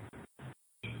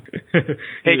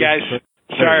 Hey, guys.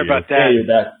 Sorry about that. Hey, you're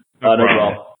back. No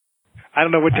problem. I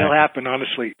don't know what the hell happened,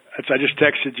 honestly. I just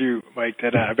texted you, Mike,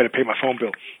 that I better pay my phone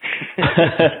bill.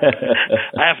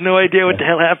 I have no idea what the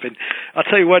hell happened. I'll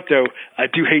tell you what, though.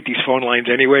 I do hate these phone lines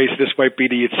anyway, so this might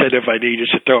be the incentive I need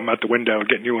just to throw them out the window and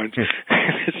get new ones.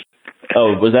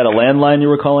 Oh, was that a landline you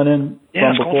were calling in?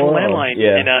 Yeah, I was calling from a landline.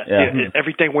 Yeah, and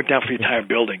everything went down for the entire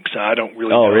building, so I don't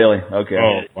really know. Oh, really? Okay.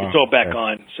 Wow. It's all back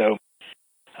on, so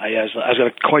I was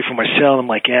going to call you from my cell, and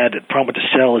I'm like, the problem with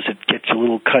the cell is it gets a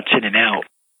little cuts in and out.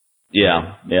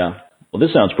 Yeah. Well,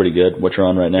 this sounds pretty good, what you're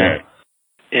on right now.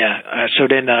 Yeah. So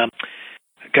then, I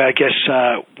guess,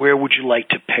 where would you like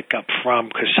to pick up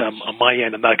from? Because on my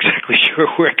end, I'm not exactly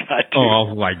sure where it got to. Oh, I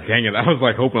was like, dang it. I was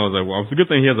like hoping. I was like, well, it's a good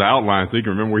thing he has an outline so he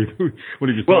can remember what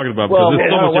he was talking about. Well,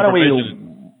 there's so much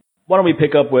information. Why don't we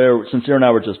pick up where Sincere and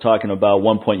I were just talking about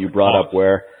one point you brought up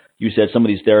where you said some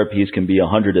of these therapies can be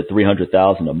 $100,000 to $300,000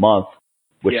 a month,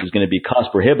 which is going to be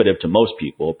cost prohibitive to most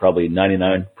people, probably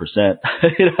 99%.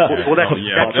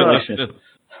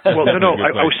 Well,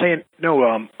 I was saying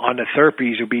on the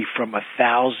therapies it would be from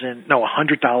 $100,000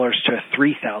 to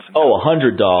 $3,000. Oh,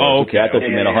 $100. Oh, okay. I thought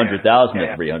you meant $100,000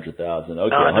 to $300,000. Okay.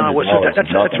 No, that's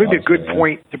a really good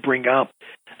point to bring up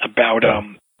about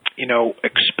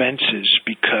expenses,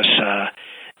 because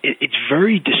it's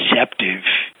very deceptive.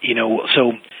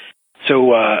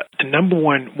 So the number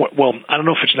one, well, I don't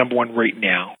know if it's number one right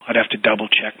now. I'd have to double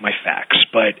check my facts.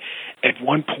 But at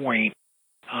one point,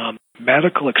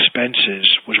 medical expenses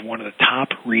was one of the top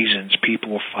reasons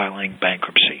people were filing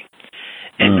bankruptcy.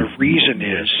 And the reason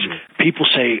is people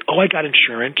say, I got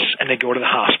insurance, and they go to the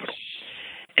hospital.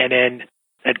 And then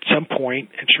at some point,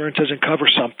 insurance doesn't cover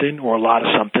something or a lot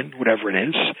of something, whatever it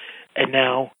is. And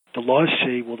now the laws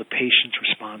say, well, the patient's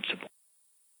responsible.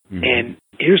 And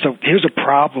here's a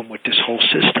problem with this whole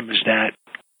system is that,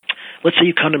 let's say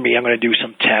you come to me, I'm going to do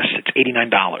some test. It's $89.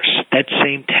 That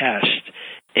same test,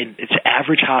 and its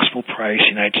average hospital price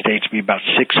in the United States would be about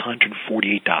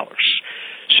 $648.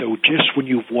 So just when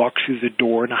you walk through the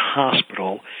door in a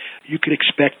hospital, you could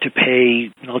expect to pay,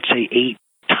 let's say 8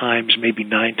 times, maybe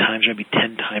 9 times, maybe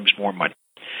 10 times more money.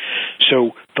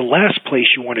 So the last place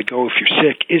you want to go if you're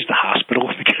sick is the hospital,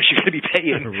 because you're going to be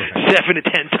paying 7 to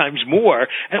 10 times more.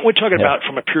 And we're talking about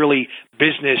from a purely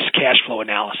business cash flow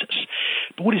analysis.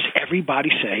 But what does everybody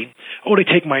say? Oh, they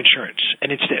take my insurance,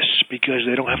 and it's this, because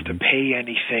they don't have to pay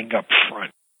anything up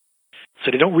front.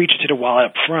 So they don't reach into the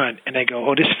wallet up front, and they go,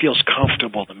 oh, this feels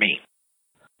comfortable to me.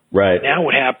 Right. Now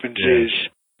what happens is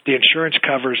the insurance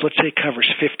covers, let's say it covers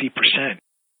 50%.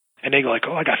 And they go like,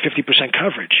 I got 50%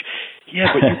 coverage. Yeah,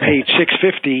 but you paid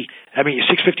 $650. I mean, your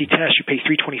 $650 test, you paid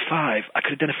 $325. I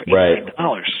could have done it for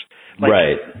 $89.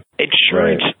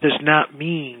 Insurance does not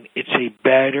mean it's a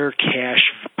better cash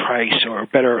price or a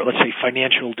better, let's say,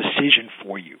 financial decision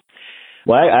for you.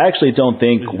 Well, I actually don't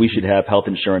think we should have health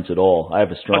insurance at all. I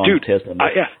have a strong test on this.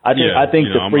 I think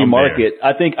the free market.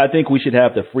 I think we should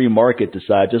have the free market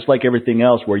decide, just like everything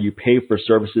else, where you pay for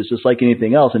services just like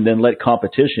anything else, and then let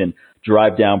competition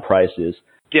drive down prices.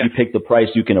 You pick the price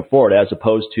you can afford, as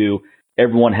opposed to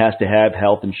everyone has to have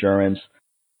health insurance,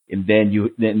 and then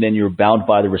you're bound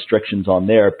by the restrictions on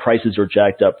there. Prices are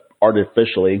jacked up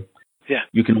artificially. Yeah,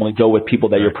 you can only go with people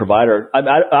that your provider.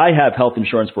 I have health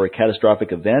insurance for a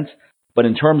catastrophic event. But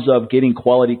in terms of getting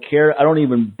quality care, I don't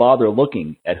even bother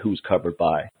looking at who's covered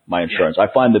by my insurance. I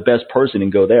find the best person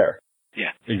and go there.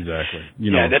 Yeah, exactly.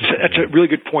 That's a really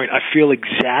good point. I feel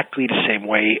exactly the same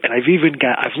way, and I've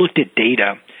looked at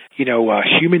data.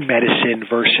 Human medicine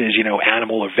versus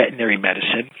animal or veterinary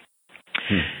medicine.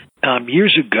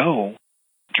 Years ago,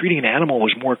 treating an animal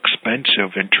was more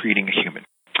expensive than treating a human,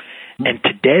 and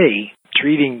today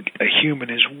treating a human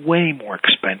is way more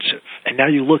expensive. And now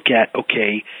you look at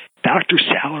doctor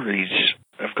salaries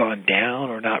have gone down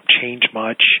or not changed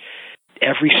much.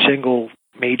 Every single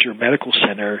major medical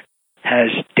center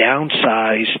has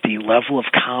downsized the level of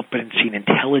competency and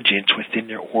intelligence within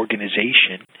their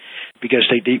organization, because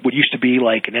they what used to be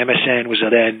like an MSN was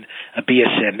then a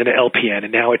BSN, then an LPN,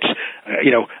 and now it's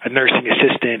a nursing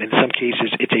assistant. In some cases,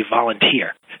 it's a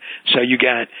volunteer. So you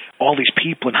got all these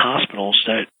people in hospitals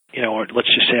that or let's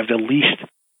just say have the least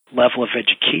level of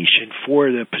education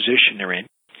for the position they're in.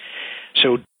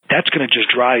 So that's going to just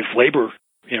drive labor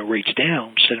rates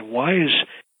down. So then why has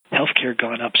healthcare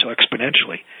gone up so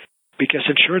exponentially? Because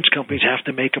insurance companies have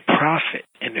to make a profit.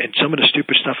 And some of the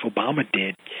stupid stuff Obama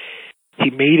did, he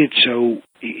made it so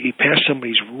he passed some of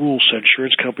these rules so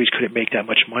insurance companies couldn't make that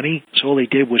much money. So all they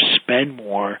did was spend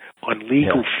more on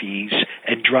legal fees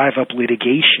and drive up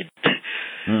litigation.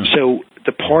 So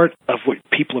the part of what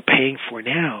people are paying for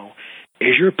now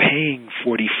is you're paying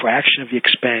for the fraction of the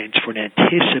expense for an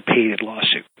anticipated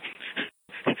lawsuit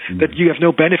that you have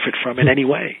no benefit from in any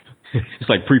way. It's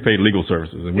like prepaid legal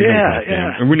services, and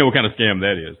we know what kind of scam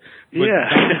that is.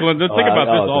 But think about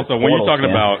this also when you're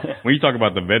talking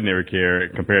about the veterinary care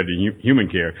compared to human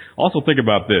care. Also think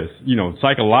about this,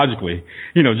 psychologically,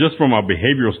 just from a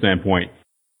behavioral standpoint,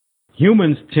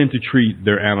 humans tend to treat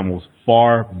their animals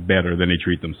far better than they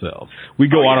treat themselves. We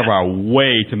go out of our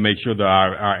way to make sure that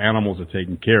our animals are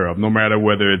taken care of, no matter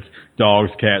whether it's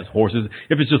dogs, cats, horses.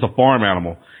 If it's just a farm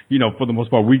animal, for the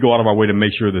most part, we go out of our way to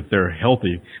make sure that they're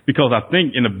healthy. Because I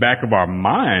think in the back of our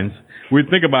minds, we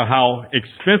think about how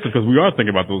expensive, because we are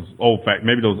thinking about those old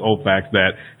facts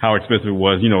that how expensive it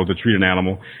was, to treat an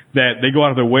animal, that they go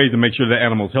out of their way to make sure that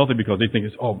animal's healthy because they think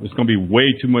it's going to be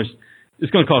way too much. It's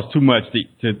going to cost too much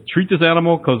to treat this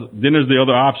animal, because then there's the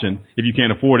other option. If you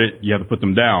can't afford it, you have to put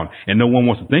them down. And no one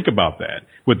wants to think about that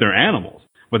with their animals.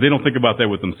 But they don't think about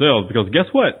that with themselves, because guess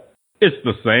what? It's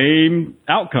the same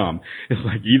outcome. It's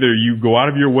like either you go out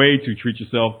of your way to treat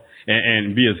yourself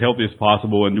and be as healthy as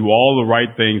possible and do all the right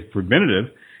things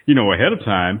preventative, ahead of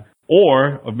time,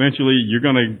 or eventually you're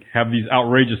going to have these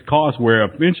outrageous costs where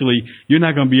eventually you're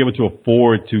not going to be able to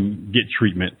afford to get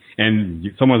treatment and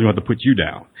someone's going to have to put you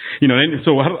down.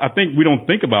 So I think we don't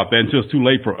think about that until it's too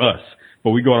late for us,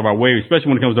 but we go out of our way, especially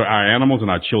when it comes to our animals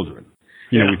and our children.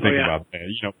 We think about that,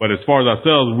 but as far as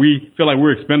ourselves, we feel like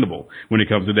we're expendable when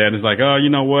it comes to that. It's like, you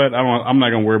know what? I'm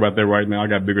not going to worry about that right now. I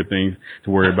got bigger things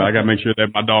to worry about. I got to make sure that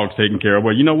my dog's taken care of.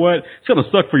 But you know what? It's going to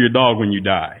suck for your dog when you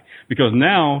die, because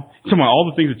now all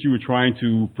the things that you were trying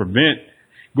to prevent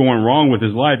going wrong with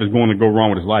his life is going to go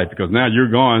wrong with his life, because now you're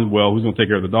gone. Well, who's going to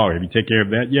take care of the dog? Have you taken care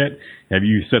of that yet? Have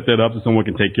you set that up so someone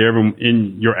can take care of him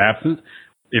in your absence?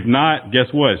 If not,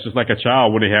 guess what? It's just like a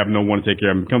child when they have no one to take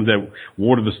care of them. It becomes that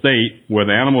ward of the state where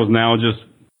the animal is now just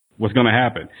what's going to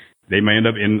happen. They may end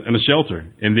up in a shelter,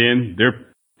 and then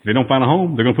if they don't find a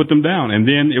home, they're going to put them down, and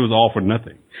then it was all for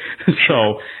nothing.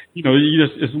 So,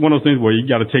 it's one of those things where you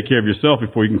got to take care of yourself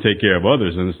before you can take care of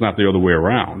others, and it's not the other way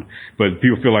around. But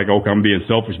people feel like, I'm being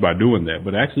selfish by doing that.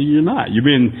 But actually, you're not. You're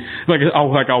being, like I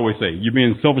always say, you're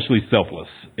being selfishly selfless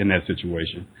in that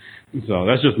situation. So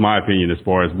that's just my opinion as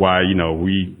far as why,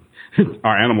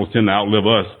 our animals tend to outlive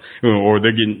us, or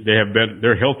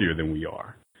they're healthier than we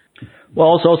are. Well,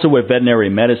 also with veterinary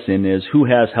medicine is who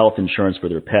has health insurance for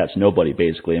their pets? Nobody,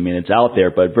 basically. I mean, it's out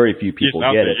there, but very few people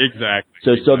get it. Exactly.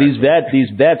 So these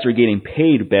vets are getting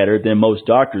paid better than most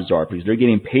doctors are, because they're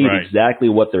getting paid exactly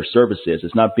what their service is.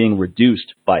 It's not being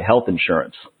reduced by health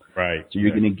insurance. Right. So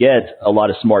you're going to get a lot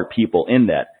of smart people in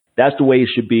that. That's the way it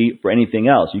should be for anything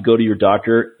else. You go to your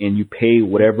doctor and you pay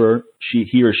whatever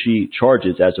he or she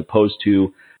charges, as opposed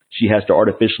to he or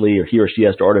she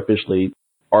has to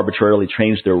arbitrarily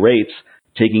change their rates,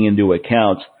 taking into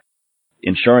account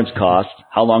insurance costs,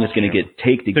 how long it's going to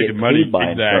take to get paid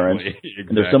by insurance. Exactly.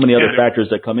 And there's so many other factors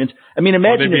that come into. I mean,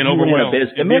 imagine if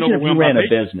you ran a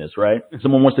business, right?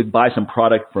 Someone wants to buy some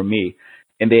product from me,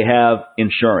 and they have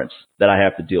insurance that I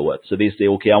have to deal with. So they say,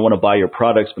 okay, I want to buy your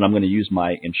products, but I'm going to use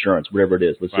my insurance, whatever it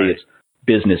is. Let's say it's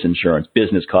business insurance,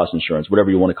 business cost insurance, whatever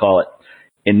you want to call it.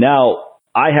 And now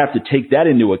I have to take that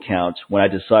into account when I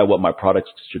decide what my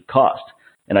products should cost.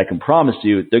 And I can promise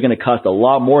you they're going to cost a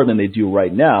lot more than they do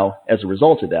right now as a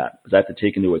result of that, because I have to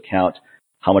take into account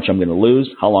how much I'm going to lose,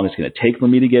 how long it's going to take for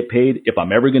me to get paid, if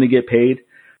I'm ever going to get paid.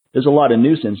 There's a lot of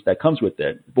nuisance that comes with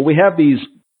it. But we have these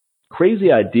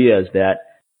crazy ideas that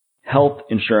health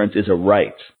insurance is a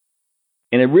right.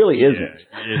 And it really isn't.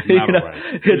 It's not a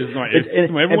right.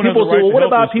 And people say, well, what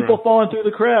about people falling through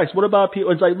the cracks? What about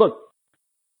people? It's like, look,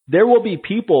 there will be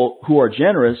people who are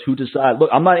generous who decide, look,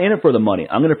 I'm not in it for the money.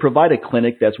 I'm going to provide a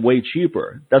clinic that's way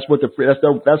cheaper. That's what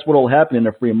will happen in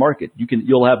a free market.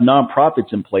 You'll have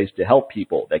nonprofits in place to help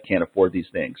people that can't afford these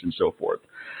things and so forth.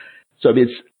 So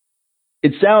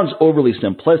it sounds overly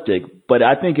simplistic, but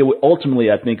I think it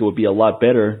would be a lot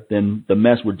better than the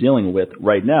mess we're dealing with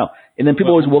right now. And then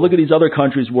people always, well, look at these other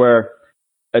countries where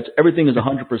everything is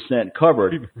 100%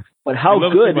 covered. But how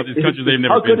good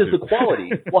is the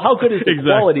quality? Well, how good is the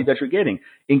quality that you're getting?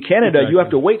 In Canada, you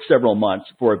have to wait several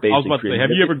months for a basic treatment. Have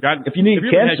you ever had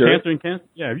cancer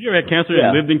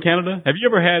and lived in Canada? Have you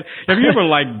ever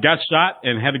got shot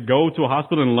and had to go to a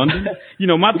hospital in London?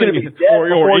 My thing is,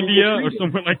 or India or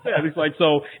somewhere like that. It's like,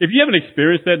 so if you haven't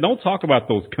experienced that, don't talk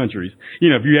about those countries.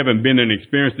 If you haven't been and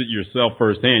experienced it yourself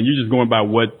firsthand, you're just going by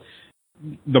what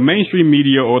the mainstream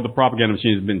media or the propaganda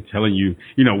machine has been telling you,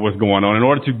 what's going on in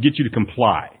order to get you to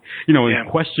comply, and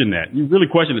question that. You really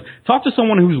question it. Talk to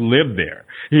someone who's lived there.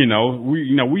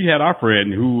 We had our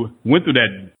friend who went through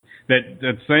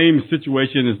that same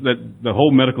situation as that the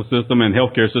whole medical system and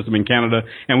healthcare system in Canada,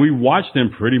 and we watched him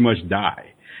pretty much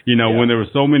die. When there were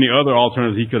so many other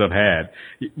alternatives he could have had,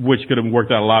 which could have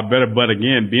worked out a lot better. But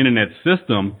again, being in that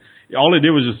system, all it did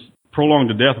was just prolong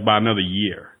the death by another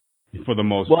year. For the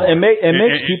most part. Well, it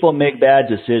makes people make bad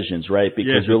decisions, right?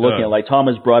 Because you're looking at, like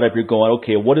Thomas brought up, you're going,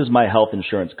 okay, what does my health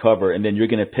insurance cover? And then you're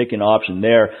going to pick an option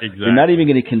there. Exactly. You're not even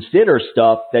going to consider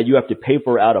stuff that you have to pay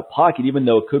for out of pocket, even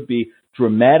though it could be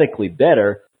dramatically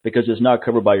better because it's not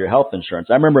covered by your health insurance.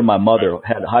 I remember my mother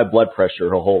had high blood pressure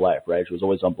her whole life, right? She was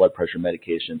always on blood pressure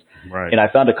medications. Right. And I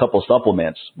found a couple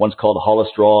supplements. One's called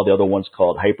Holostrol, the other one's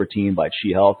called Hypertine by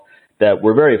Chi Health, that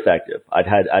were very effective. I'd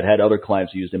had other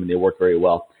clients use them and they worked very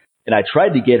well. And I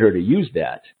tried to get her to use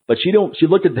that, but she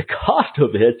looked at the cost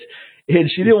of it and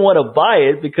she didn't want to buy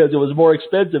it because it was more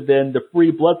expensive than the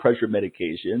free blood pressure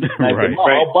medication. And I said, Mom,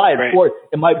 I'll buy it for it.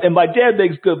 And my dad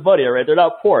makes good money, all right? They're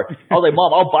not poor. I was like,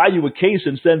 Mom, I'll buy you a case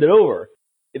and send it over.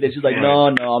 And then she's like, no,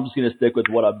 I'm just going to stick with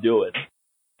what I'm doing.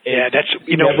 And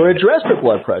she never addressed her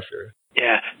blood pressure.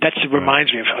 Yeah, that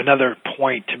reminds me of another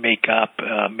point to make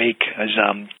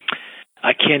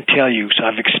I can't tell you. So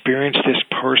I've experienced this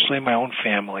personally in my own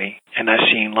family, and I've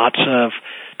seen lots of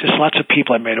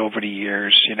people I've met over the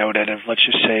years, that have, let's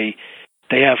just say,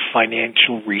 they have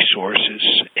financial resources,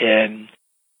 and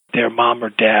their mom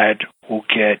or dad will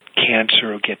get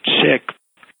cancer or get sick,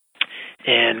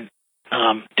 and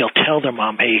they'll tell their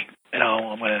mom, hey,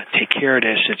 I'm going to take care of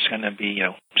this. It's going to be,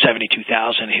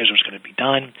 $72,000. Here's what's going to be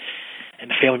done. And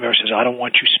the family member says, I don't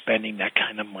want you spending that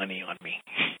kind of money on me.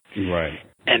 Right.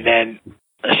 And then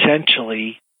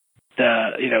essentially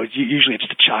usually it's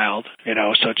the child,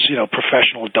 so it's,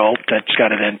 professional adult that's got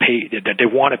to then pay, that they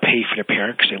want to pay for their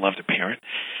parent because they love the parent.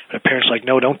 But the parent's like,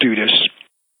 no, don't do this.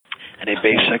 And they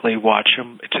basically watch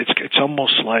them. It's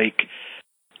almost like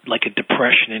a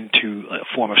depression into a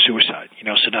form of suicide,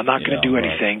 so they're not going to do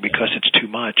anything because it's too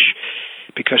much.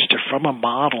 Because they're from a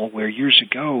model where years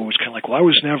ago it was kind of like, well, I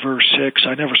was never sick, so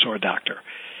I never saw a doctor.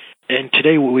 And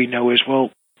today what we know is,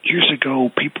 well, years ago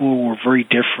people were very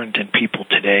different than people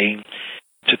today.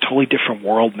 It's a totally different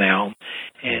world now.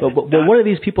 And but what are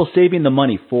these people saving the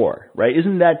money for, right?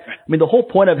 Isn't that, I mean, the whole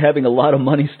point of having a lot of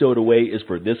money stowed away is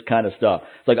for this kind of stuff.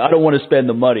 It's like, I don't want to spend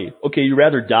the money. Okay, you'd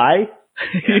rather die?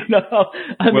 Yeah.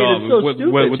 It's so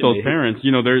stupid with those parents,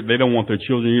 they don't want their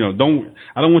children,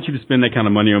 I don't want you to spend that kind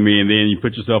of money on me, and then you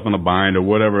put yourself in a bind or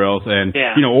whatever else, and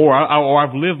or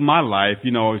I've lived my life,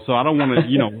 so I don't want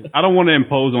to, I don't want to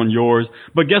impose on yours.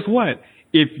 But guess what?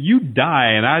 If you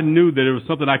die, and I knew that it was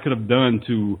something I could have done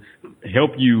to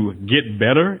help you get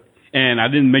better, and I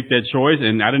didn't make that choice,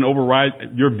 and I didn't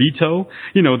override your veto,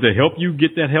 to help you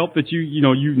get that help that you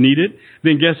needed,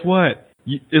 then guess what?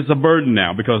 It's a burden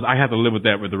now because I have to live with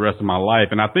that for the rest of my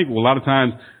life. And I think a lot of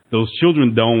times those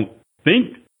children don't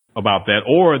think about that,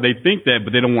 or they think that, but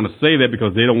they don't want to say that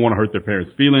because they don't want to hurt their parents'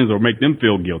 feelings or make them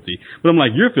feel guilty. But I'm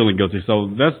like, you're feeling guilty.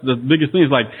 So that's the biggest thing is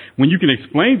like when you can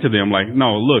explain to them, like,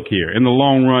 no, look here, in the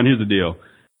long run, here's the deal.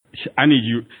 I need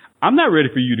you. I'm not ready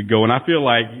for you to go. And I feel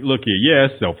like, look here, yeah,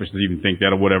 it's selfish to even think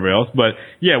that or whatever else. But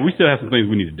yeah, we still have some things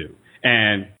we need to do.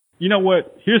 And you know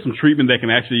what? Here's some treatment that can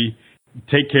actually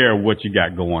take care of what you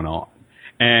got going on.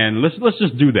 And let's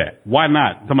just do that. Why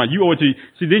not? Come on, you owe it to you.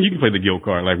 See, then you can play the guilt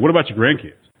card. Like, what about your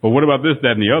grandkids? Or what about this,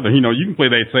 that, and the other? You can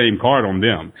play that same card on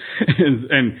them.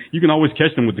 and you can always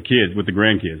catch them with the kids, with the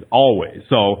grandkids. Always.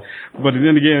 So, but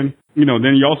then again,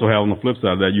 then you also have on the flip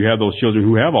side of that, you have those children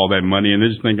who have all that money and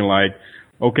they're just thinking like,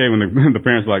 okay, when the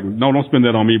parents are like, no, don't spend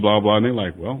that on me, blah, blah. And they're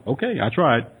like, well, okay, I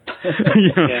tried. But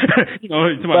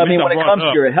I mean,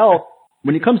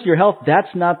 when it comes to your health,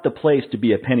 that's not the place to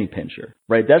be a penny pincher,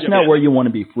 right? That's not where you want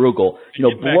to be frugal.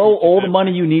 Blow all the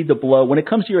money you need to blow. When it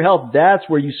comes to your health, that's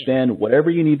where you spend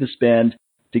whatever you need to spend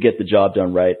to get the job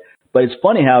done right. But it's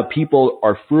funny how people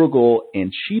are frugal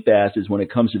and cheap asses when it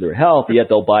comes to their health, yet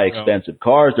they'll buy expensive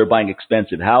cars, they're buying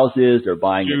expensive houses, they're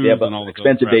buying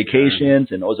expensive vacations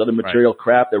and all this other material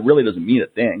crap that really doesn't mean a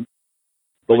thing.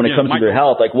 But when it comes to their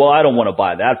health, like, well, I don't want to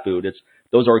buy that food. It's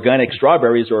those organic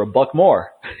strawberries are $1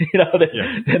 more,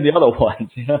 than the other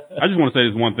ones. I just want to say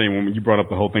this one thing when you brought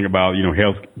up the whole thing about,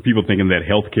 health, people thinking that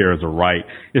healthcare is a right.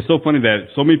 It's so funny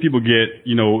that so many people get,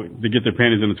 they get their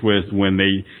panties in a twist when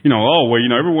they,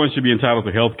 everyone should be entitled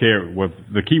to healthcare. With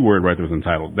the key word right there was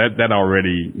entitled. That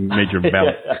already made your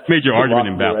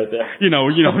argument invalid.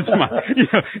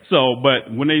 Right So,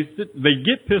 but when they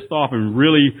get pissed off and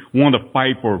really want to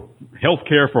fight for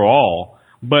healthcare for all,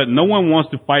 but no one wants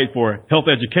to fight for health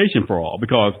education for all,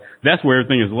 because that's where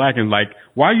everything is lacking. Like,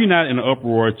 why are you not in an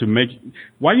uproar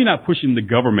why are you not pushing the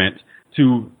government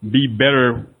to be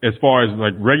better as far as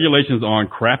like regulations on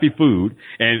crappy food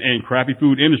and crappy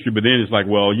food industry? But then it's like,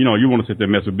 well, you want to sit there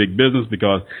and mess with big business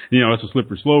because, that's a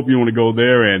slippery slope. You want to go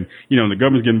there and, the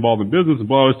government's getting involved in business and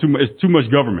blah, it's too much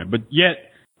government. But yet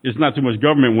it's not too much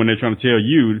government when they're trying to tell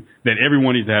you that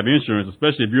everyone needs to have insurance,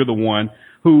 especially if you're the one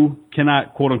who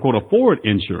cannot, quote unquote, afford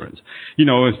insurance.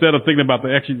 Instead of thinking about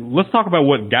let's talk about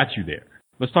what got you there.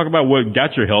 Let's talk about what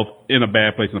got your health in a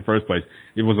bad place in the first place.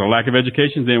 It was a lack of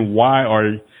education. Then why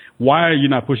are you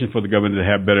not pushing for the government to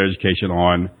have better education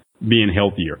on being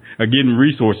healthier, getting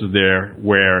resources there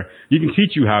where you can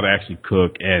teach you how to actually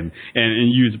cook and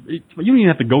use, you don't even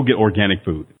have to go get organic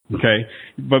food. Okay.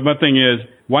 But my thing is,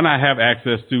 why not have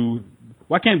access to,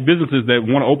 why can't businesses that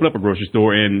want to open up a grocery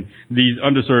store in these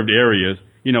underserved areas,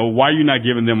 why are you not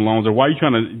giving them loans, or why are you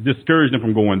trying to discourage them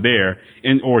from going there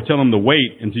or tell them to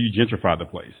wait until you gentrify the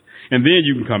place? And then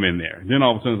you can come in there. Then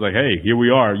all of a sudden it's like, hey, here we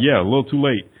are. Yeah, a little too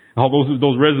late. All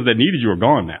those residents that needed you are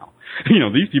gone now.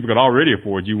 These people could already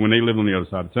afford you when they lived on the other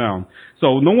side of town.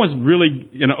 So no one's really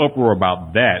in an uproar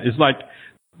about that. It's like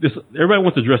everybody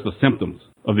wants to address the symptoms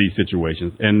of these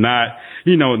situations and not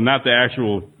the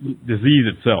actual disease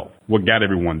itself, what got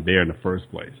everyone there in the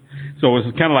first place. So it's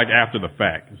kind of like after the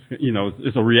fact.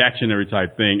 It's a reactionary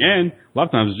type thing. And a lot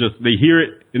of times it's just they hear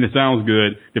it and it sounds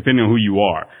good depending on who you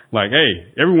are. Like,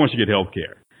 hey, everyone should get health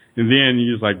care. And then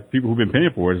you just like people who've been paying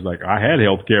for it. It's like, I had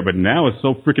health care, but now it's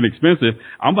so freaking expensive.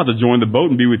 I'm about to join the boat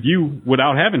and be with you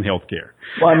without having health care.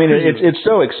 Well, I mean, it's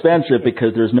so expensive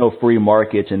because there's no free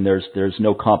market and there's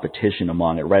no competition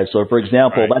among it, right? So, for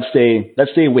example, let's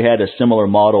say we had a similar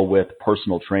model with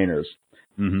personal trainers.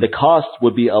 Mm-hmm. The cost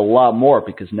would be a lot more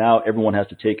because now everyone has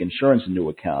to take insurance into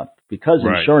account. Because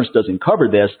insurance doesn't cover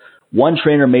this, one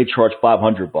trainer may charge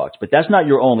 $500, but that's not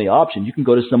your only option. You can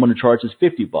go to someone who charges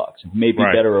 $50. It may be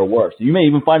better or worse. You may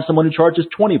even find someone who charges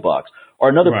 $20, or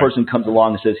another person comes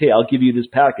along and says, hey, I'll give you this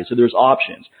package. So there's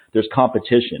options. There's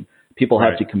competition. People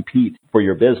have to compete for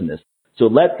your business. So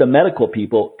let the medical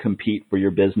people compete for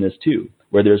your business too,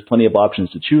 where there's plenty of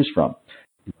options to choose from.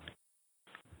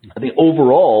 I think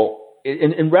overall,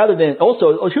 and rather than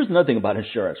also, here's another thing about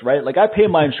insurance, right? Like I pay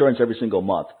my insurance every single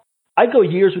month. I go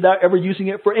years without ever using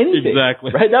it for anything.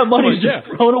 Exactly. Right? That money's just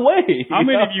thrown away. How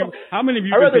many of you I'd been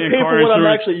rather paying pay car for what I'm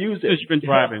insurance actually using since you've been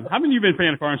driving? How many of you been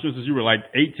paying car insurance since you were like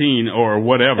 18 or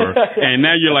whatever, and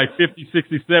now you're like 50,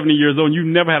 60, 70 years old and you've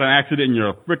never had an accident in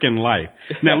your freaking life?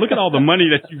 Now look at all the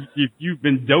money that you've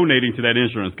been donating to that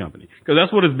insurance company, because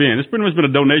that's what it's been. It's pretty much been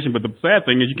a donation, but the sad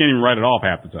thing is you can't even write it off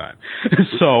half the time.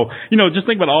 So, just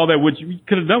think about all that what you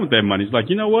could have done with that money. It's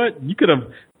like, you know what? You could have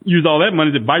used all that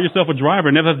money to buy yourself a driver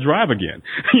and never have to drive again.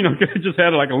 Could have just had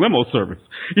like a limo service,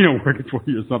 working for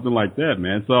you or something like that,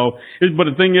 man. So, but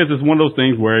the thing is, it's one of those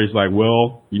things where it's like,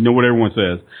 well, what everyone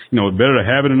says, it's better to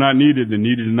have it and not need it than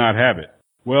need it and not have it.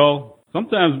 Well,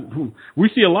 sometimes we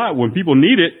see a lot when people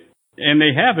need it and they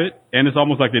have it and it's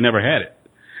almost like they never had it.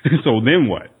 So then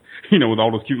what? With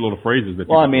all those cute little phrases that.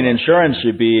 Well, insurance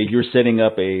should be you're setting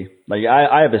up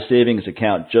I have a savings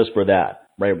account just for that.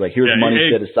 Right, like here's money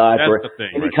set aside for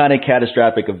any kind of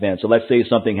catastrophic event. So let's say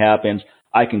something happens,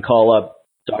 I can call up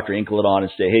Dr. Inkledon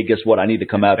and say, hey, guess what? I need to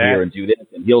come out here and do this.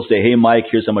 And he'll say, hey, Mike,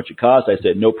 here's how much it costs. I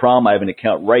said, no problem. I have an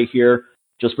account right here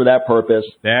just for that purpose.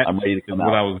 I'm ready to come out.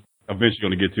 What I was eventually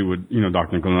going to get to with,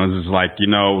 Dr. Inkledon is like,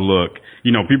 look,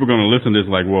 people are going to listen to this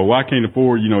like, well, why can't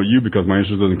afford, you because my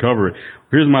insurance doesn't cover it.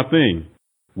 Here's my thing.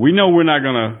 We know we're not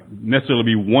going to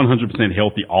necessarily be 100%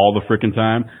 healthy all the freaking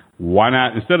time. Why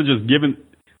not? Instead of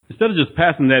just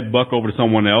passing that buck over to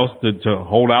someone else to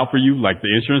hold out for you, like the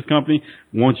insurance company,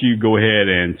 why don't you go ahead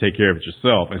and take care of it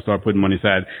yourself and start putting money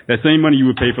aside? That same money you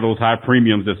would pay for those high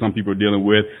premiums that some people are dealing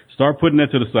with, start putting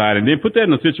that to the side and then put that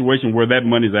in a situation where that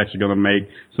money is actually going to make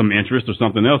some interest or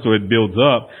something else so it builds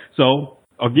up. So,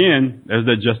 again, there's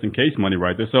that just in case money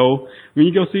right there. So when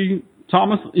you go see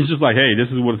Thomas, it's just like, hey, this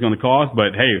is what it's going to cost,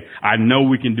 but hey, I know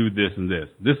we can do this and this.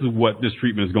 This is what this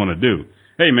treatment is going to do.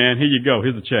 Hey, man, here you go.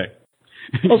 Here's a check.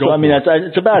 Also, I mean,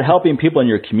 it's about helping people in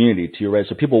your community too, right?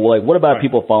 So people will like, what about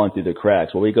people falling through the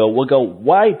cracks? Well, we'll go,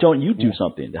 why don't you do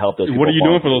something to help those people? What are you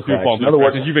doing for those people falling through the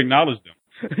cracks? Because you've acknowledged them.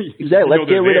 Exactly. Let's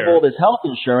get rid of all this health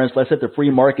insurance. Let's let the free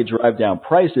market drive down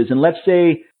prices. And let's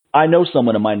say I know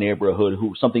someone in my neighborhood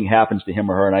who something happens to him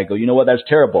or her, and I go, you know what? That's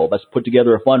terrible. Let's put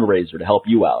together a fundraiser to help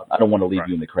you out. I don't want to leave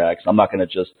you in the cracks. I'm not going to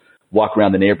just walk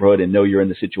around the neighborhood and know you're in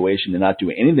the situation and not do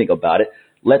anything about it.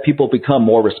 Let people become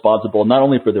more responsible, not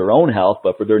only for their own health,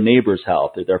 but for their neighbors'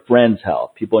 health, their friends'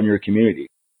 health, people in your community.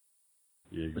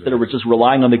 Yeah, exactly. Instead of just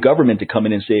relying on the government to come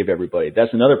in and save everybody.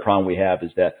 That's another problem we have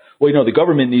is that, well, the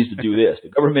government needs to do this. The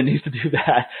government needs to do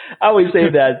that. I always say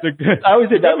that. A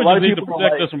lot of people to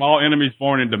protect us from all enemies,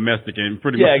 foreign and domestic, and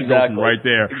pretty much exactly. Right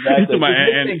there. Exactly.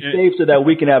 Make things safe so that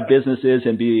we can have businesses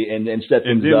and set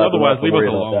things up. Otherwise, leave us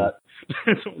alone.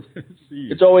 I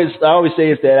always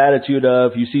say it's that attitude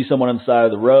of you see someone on the side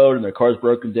of the road and their car's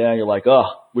broken down, you're like, oh,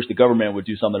 wish the government would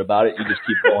do something about it. You just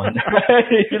keep going.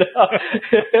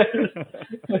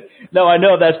 No, I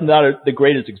know that's not the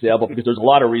greatest example because there's a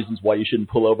lot of reasons why you shouldn't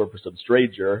pull over for some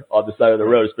stranger on the side of the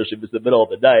road, especially if it's the middle of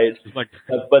the night.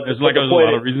 There's a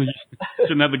lot of reasons you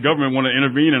shouldn't have the government want to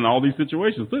intervene in all these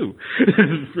situations too.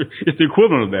 It's the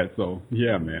equivalent of that. So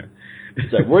yeah, man.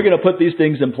 It's like, we're going to put these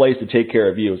things in place to take care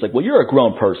of you. It's like, well, you're a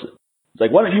grown person. It's like,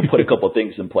 why don't you put a couple of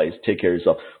things in place to take care of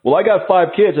yourself? Well, I got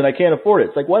 5 kids and I can't afford it.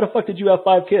 It's like, why the fuck did you have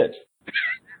 5 kids?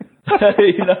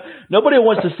 Nobody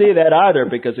wants to say that either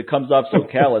because it comes off so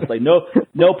callous. Like no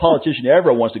politician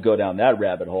ever wants to go down that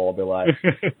rabbit hole. They're like,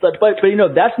 but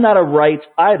that's not a right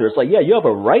either. It's like, yeah, you have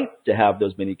a right to have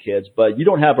those many kids, but you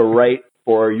don't have a right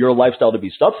for your lifestyle to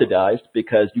be subsidized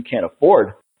because you can't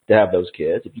afford to have those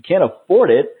kids. If you can't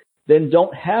afford it, then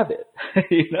don't have it.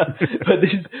 But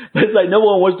it's like no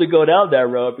one wants to go down that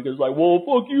road because like, well,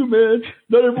 fuck you, man.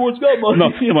 Not everyone's got money.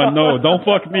 No, don't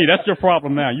fuck me. That's your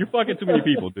problem now. You're fucking too many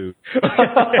people, dude. You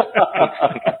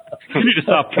need to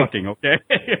stop fucking, okay?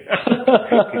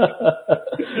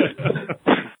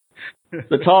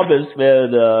 So Thomas,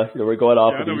 man, we're going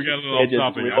off. Yeah, we got a little off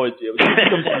topic. We always do.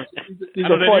 These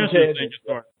are fun tangents.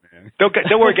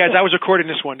 Don't worry, guys. I was recording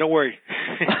this one. Don't worry.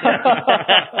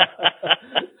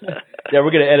 Yeah,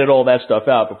 we're going to edit all that stuff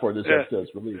out before this episode is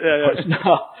released.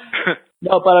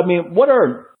 No, but I mean, what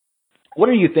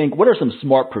do you think? What are some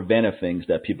smart preventive things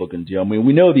that people can do? I mean,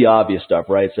 we know the obvious stuff,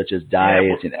 right? Such as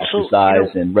diet and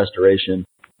exercise and restoration.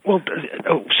 Well,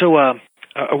 do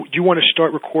you want to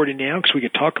start recording now? Because we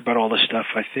could talk about all this stuff.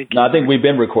 I think. No, I think we've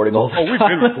been recording all this. Oh, we've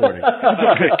been recording.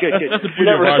 Good. We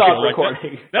never stopped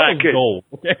recording. That was gold.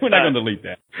 Okay, we're not going to delete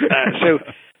that. So,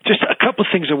 just a couple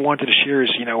of things I wanted to share is,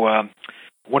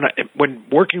 when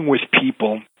working with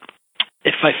people,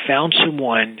 if I found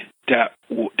someone that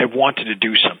wanted to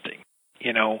do something,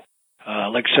 I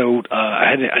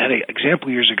had an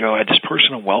example years ago. I had this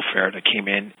person on welfare that came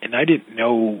in, and I didn't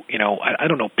know, I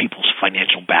don't know people's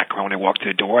financial background when they walk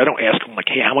through the door. I don't ask them like,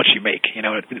 hey, how much do you make?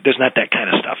 There's not that kind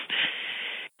of stuff.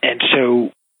 And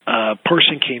so a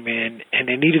person came in, and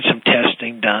they needed some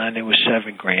testing done. It was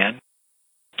 $7,000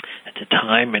 at the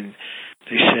time, and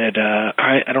they said, all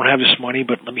right, I don't have this money,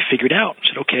 but let me figure it out. I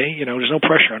said, okay, there's no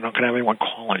pressure. I'm not going to have anyone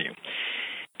call on you.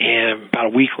 And about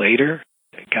a week later,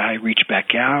 the guy reached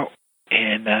back out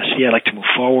and said, yeah, I'd like to move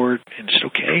forward. And I said,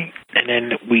 okay. And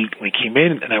then we came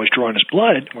in, and I was drawing his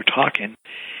blood, and we're talking.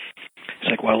 It's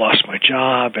like, well, I lost my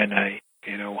job, and I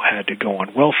had to go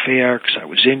on welfare because I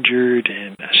was injured.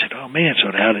 And I said, oh, man,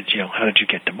 so how did you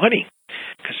get the money?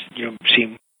 Because,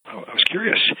 I was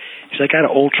curious. He's like, I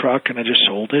had an old truck and I just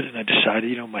sold it, and I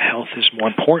decided, my health is more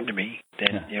important to me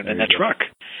than that truck.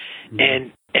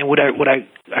 Mm-hmm. And what I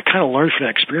kind of learned from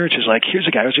that experience is like, here's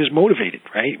a guy who's just motivated,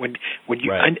 right? When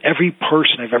you and every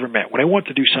person I've ever met, when I want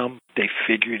to do something, they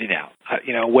figured it out.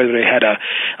 Whether they had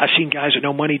I've seen guys with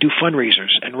no money do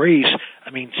fundraisers and raise, 6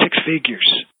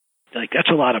 figures. Like, that's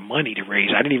a lot of money to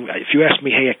raise. If you asked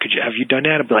me, hey, have you done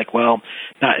that? I'd be like, well,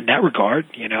 not in that regard.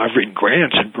 I've written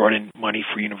grants and brought in money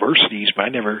for universities, but I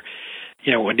never,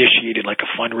 initiated like a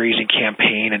fundraising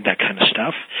campaign and that kind of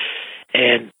stuff.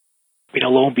 And,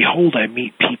 lo and behold, I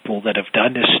meet people that have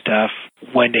done this stuff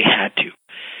when they had to.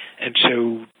 And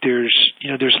so there's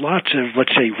lots of,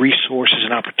 let's say, resources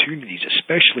and opportunities,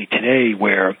 especially today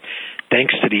where,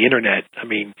 thanks to the internet,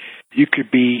 you could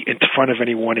be in front of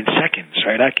anyone in seconds,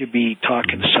 right? I could be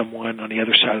talking to someone on the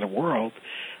other side of the world.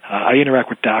 I interact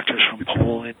with doctors from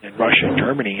Poland and Russia and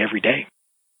Germany every day.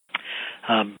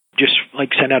 Just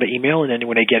like send out an email, and then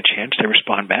when they get a chance, they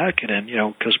respond back, and then,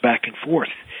 it goes back and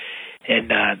forth. And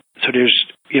so there's,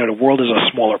 the world is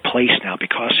a smaller place now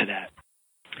because of that.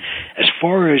 As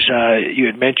far as you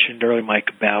had mentioned earlier, Mike,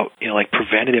 about like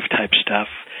preventative type stuff,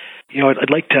 I'd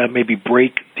like to maybe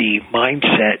break the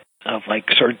mindset of like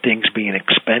certain things being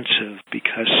expensive,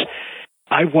 because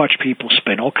I watch people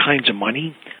spend all kinds of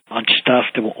money on stuff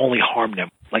that will only harm them,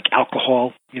 like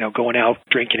alcohol, going out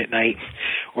drinking at night,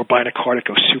 or buying a car that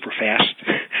goes super fast,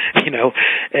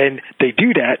 and they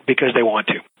do that because they want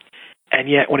to. And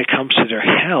yet when it comes to their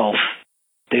health,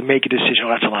 they make a decision,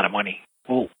 that's a lot of money.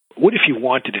 Well, what if you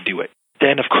wanted to do it?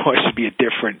 Then, of course, it'd be a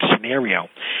different scenario.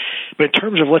 But in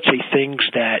terms of, let's say, things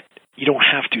that you don't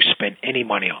have to spend any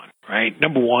money on, right?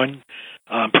 Number one,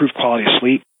 improve quality of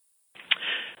sleep.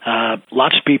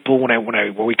 Lots of people, when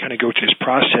we kind of go through this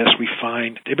process, we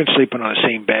find they've been sleeping on the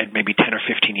same bed maybe 10 or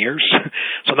 15 years.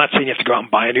 So I'm not saying you have to go out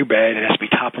and buy a new bed. It has to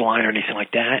be top of the line or anything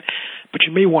like that. But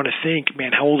you may want to think,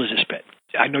 man, how old is this bed?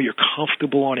 I know you're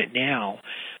comfortable on it now,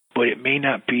 but it may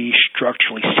not be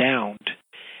structurally sound,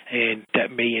 and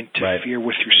that may interfere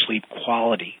with your sleep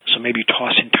quality. So maybe you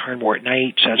toss and turn more at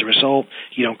night. So as a result,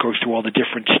 you don't go through all the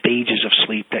different stages of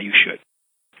sleep that you should.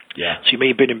 Yeah. So you may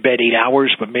have been in bed 8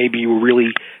 hours, but maybe you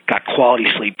really got quality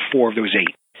sleep 4 of those 8.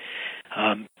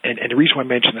 And the reason why I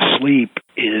mention the sleep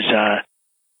is,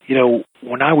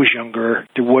 when I was younger,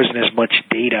 there wasn't as much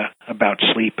data about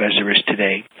sleep as there is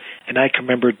today. And I can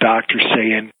remember doctors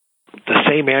saying the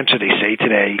same answer they say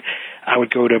today. I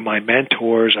would go to my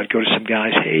mentors, I'd go to some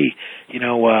guys, hey,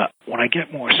 when I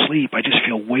get more sleep, I just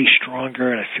feel way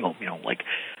stronger, and I feel, like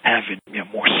having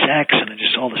more sex and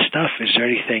just all this stuff. Is there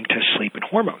anything to sleep and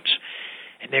hormones?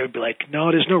 And they would be like, no,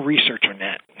 there's no research on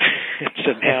that.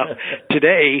 So now,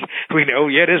 today, we know,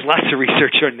 there's lots of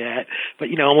research on that. But,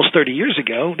 almost 30 years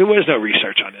ago, there was no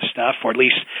research on this stuff, or at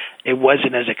least it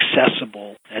wasn't as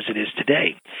accessible as it is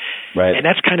today. Right. And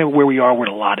that's kind of where we are with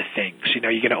a lot of things.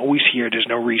 You're going to always hear there's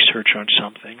no research on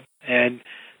something. And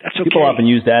that's okay. People often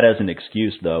use that as an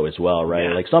excuse, though, as well, right?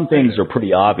 Yeah. Like some things are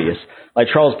pretty obvious. Like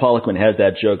Charles Poliquin has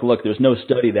that joke, look, there's no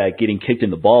study that getting kicked in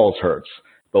the balls hurts.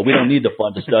 But we don't need the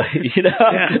fun to study,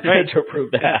 to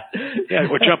prove that. Yeah,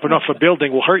 or jumping off a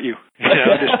building will hurt you.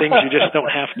 There's things you just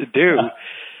don't have to do.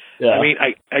 Yeah. I mean,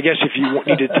 I guess if you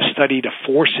needed to study the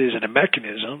forces and the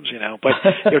mechanisms, but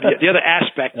the other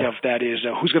aspect of that is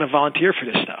who's going to volunteer for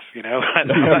this stuff?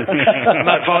 I'm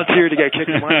not volunteering to get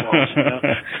kicked in my balls.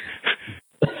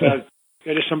 So,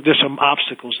 there's some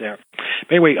obstacles there.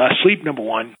 But anyway, sleep, number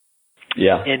one.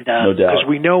 Yeah, and no doubt. Because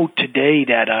we know today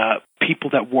that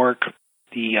people that work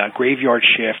the graveyard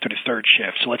shift or the third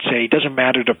shift. So let's say it doesn't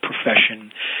matter the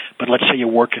profession, but let's say you're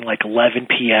working like 11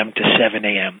 p.m. to 7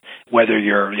 a.m., whether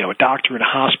you're a doctor in a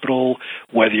hospital,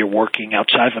 whether you're working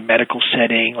outside of a medical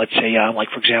setting. Let's say, like,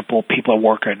 for example, people that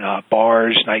work in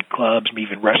bars, nightclubs,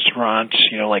 even restaurants,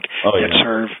 that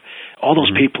serve. All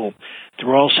those people,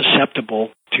 they're all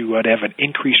susceptible to have an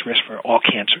increased risk for all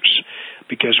cancers.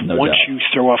 Because once you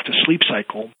throw off the sleep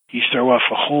cycle, you throw off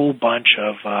a whole bunch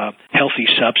of healthy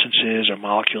substances or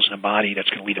molecules in the body that's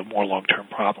going to lead to more long-term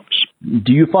problems.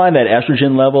 Do you find that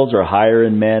estrogen levels are higher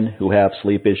in men who have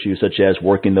sleep issues, such as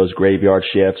working those graveyard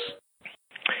shifts?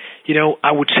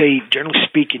 I would say, generally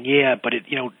speaking, yeah, but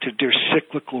there's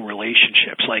cyclical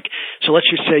relationships. Like, so let's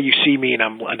just say you see me and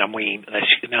I'm lean.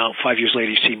 Now, 5 years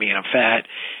later, you see me and I'm fat,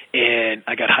 and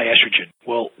I got high estrogen.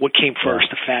 Well, what came first,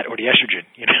 the fat or the estrogen?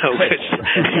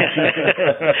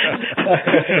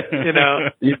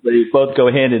 They both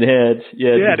go hand in hand.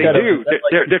 Yeah, they do.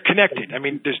 They're connected. I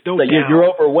mean, there's no doubt.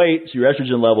 You're overweight, so your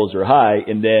estrogen levels are high,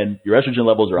 and then your estrogen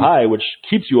levels are high, which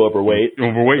keeps you overweight.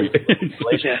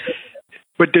 Yeah.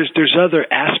 But there's other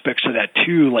aspects of that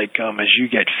too, like as you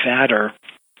get fatter,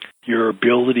 your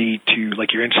ability to,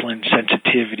 like, your insulin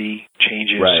sensitivity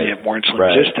changes, so you have more insulin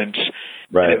resistance.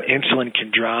 Right. And insulin can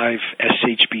drive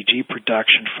SHBG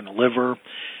production from the liver.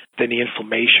 Then the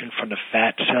inflammation from the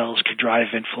fat cells could drive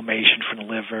inflammation from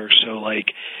the liver. So, like,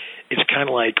 it's kind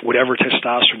of like whatever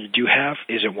testosterone you do have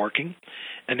isn't working.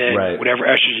 And then whatever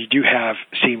estrogen you do have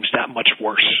seems that much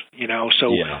worse, So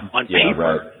on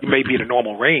paper, you may be in a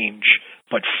normal range,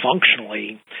 but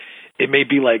functionally, it may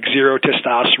be like 0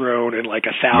 testosterone and like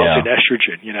 1,000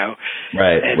 estrogen,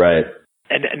 Right.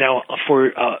 And now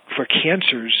for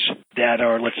cancers that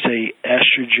are, let's say,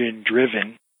 estrogen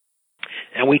driven,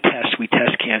 and we test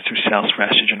cancer cells for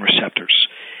estrogen receptors.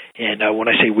 And when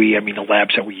I say we, I mean the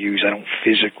labs that we use. I don't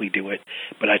physically do it,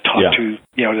 but I talk to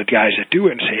the guys that do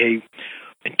it and say, hey,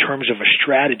 in terms of a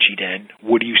strategy, then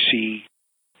what do you see,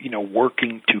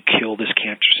 working to kill this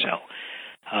cancer cell?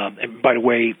 And by the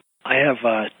way, I have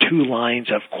 2 lines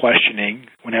of questioning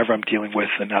whenever I'm dealing with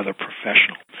another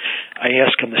professional. I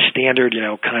ask them the standard,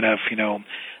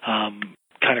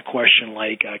 kind of question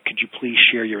like, could you please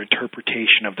share your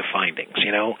interpretation of the findings,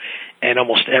 And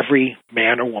almost every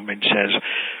man or woman says,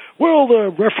 well, the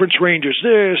reference range is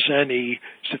this, and the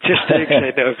statistics and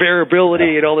the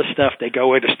variability and all this stuff. They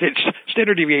go into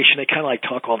standard deviation. They kind of like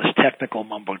talk all this technical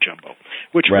mumbo-jumbo,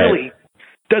 which really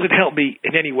doesn't help me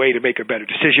in any way to make a better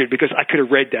decision because I could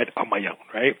have read that on my own,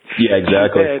 right? Yeah,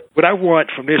 exactly. What I want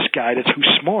from this guy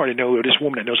who's smart and this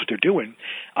woman that knows what they're doing,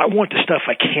 I want the stuff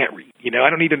I can't read.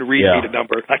 I don't need them to read me the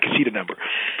number. I can see the number.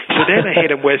 So then I hit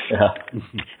him with,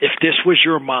 if this was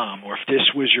your mom or if this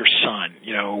was your son,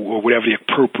 or whatever the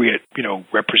appropriate,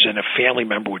 representative family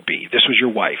member would be, if this was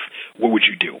your wife, what would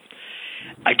you do?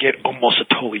 I get almost a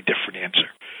totally different answer.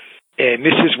 And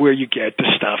this is where you get the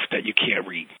stuff that you can't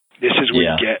read. This is where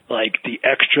you get, like, the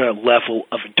extra level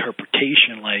of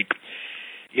interpretation, like,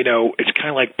 it's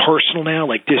kind of like personal now,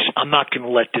 like this, I'm not going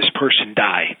to let this person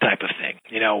die type of thing,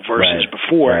 versus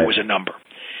before it was a number.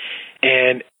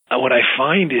 And what I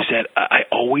find is that I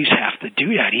always have to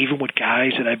do that, even with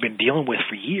guys that I've been dealing with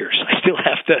for years. I still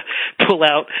have to pull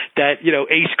out that,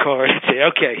 ace card and say,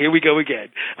 okay, here we go again.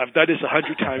 I've done this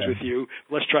 100 times with you.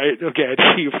 Let's try it again.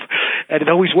 And it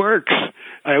always works.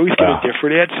 I always get a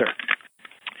different answer.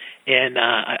 And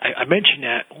I mention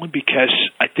that only because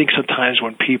I think sometimes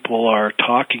when people are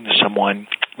talking to someone,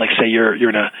 like say you're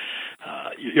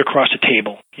across the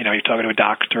table, you're talking to a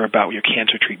doctor about your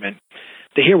cancer treatment,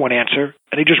 they hear one answer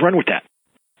and they just run with that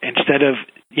instead of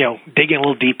digging a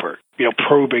little deeper,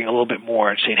 probing a little bit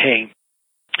more and saying, hey,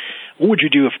 what would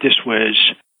you do if this was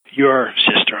your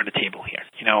sister on the table here,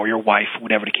 or your wife,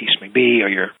 whatever the case may be, or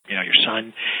your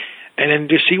son. And then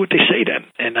just see what they say then.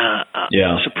 And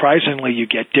surprisingly, you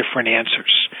get different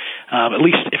answers, at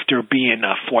least if they're being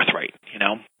forthright,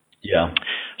 Yeah.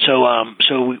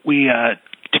 So we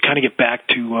to kind of get back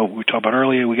to what we talked about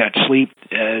earlier, we got sleep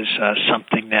as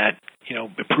something that,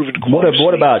 improving quality.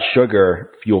 What about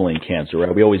sugar fueling cancer,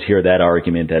 right? We always hear that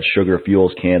argument that sugar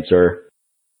fuels cancer.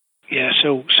 Yeah,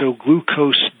 so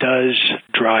glucose does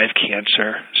drive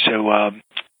cancer. So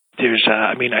there's,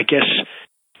 I guess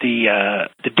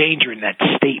the danger in that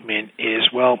statement is,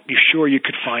 well, you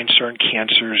could find certain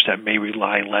cancers that may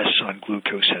rely less on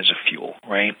glucose as a fuel,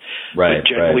 right? Right. But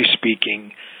generally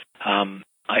speaking,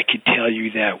 I could tell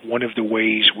you that one of the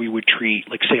ways we would treat,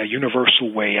 like say a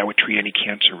universal way I would treat any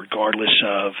cancer, regardless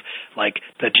of like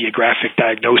the geographic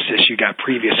diagnosis you got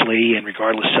previously and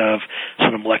regardless of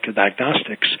some of the molecular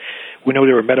diagnostics, we know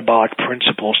there are metabolic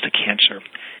principles to cancer.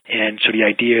 And so the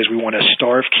idea is we want to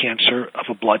starve cancer of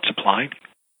a blood supply.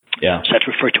 Yeah. So that's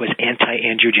referred to as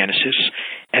anti-angiogenesis.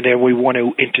 And then we want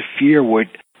to interfere with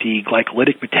the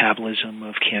glycolytic metabolism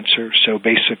of cancer. So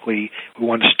basically, we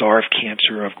want to starve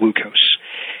cancer of glucose.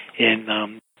 And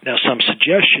now some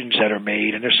suggestions that are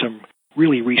made, and there's some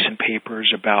really recent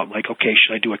papers about like, okay,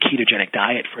 should I do a ketogenic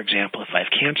diet, for example, if I have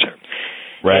cancer?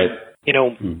 Right.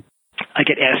 And, I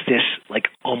get asked this like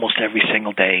almost every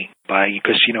single day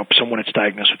because, someone that's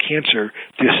diagnosed with cancer,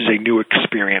 this is a new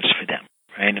experience for them.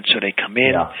 Right? And so they come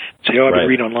in and say, I've been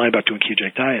reading online about doing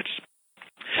ketogenic diets.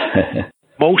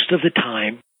 Most of the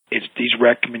time, these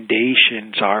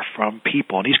recommendations are from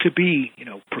people, and these could be,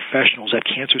 professionals at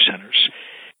cancer centers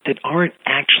that aren't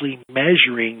actually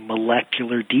measuring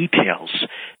molecular details.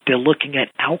 They're looking at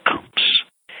outcomes.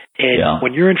 And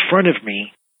when you're in front of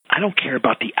me, I don't care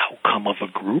about the outcome of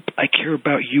a group. I care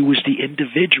about you as the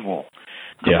individual.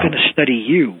 I'm going to study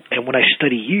you. And when I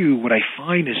study you, what I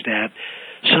find is that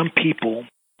some people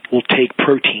will take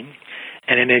protein,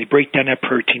 and then they break down that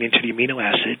protein into the amino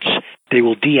acids. They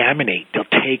will deaminate. They'll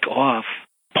take off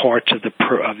parts of the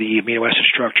amino acid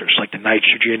structures, like the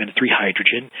nitrogen and the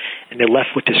 3-hydrogen, and they're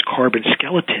left with this carbon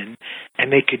skeleton,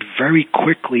 and they could very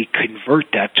quickly convert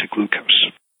that to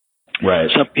glucose. Right.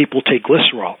 Some people take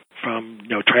glycerol from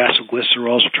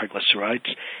triacylglycerols or triglycerides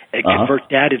and convert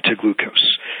that into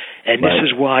glucose. And this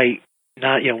is why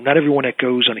not everyone that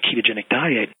goes on a ketogenic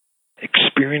diet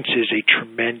experiences a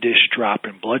tremendous drop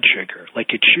in blood sugar.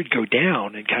 Like it should go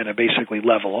down and kind of basically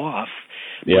level off.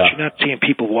 But you're not seeing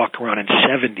people walk around in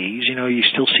 70s. You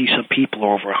still see some people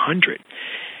over 100.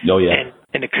 Oh, yeah.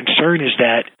 And the concern is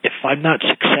that if I'm not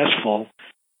successful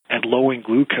at lowering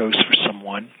glucose for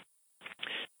someone,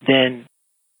 then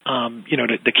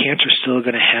the cancer is still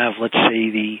going to have, let's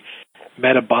say, the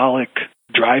metabolic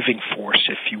driving force,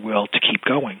 if you will, to keep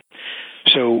going.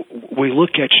 So we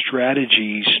look at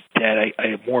strategies that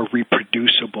are more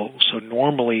reproducible. So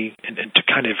normally, and to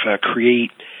kind of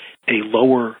create a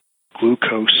lower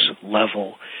glucose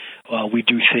level, we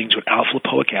do things with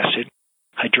alpha-lipoic acid,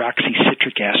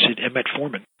 hydroxycitric acid, and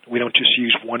metformin. We don't just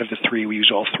use one of the three; we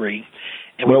use all three.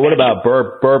 And what about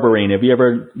berberine?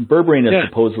 Berberine is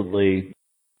supposedly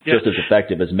just as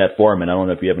effective as metformin. I don't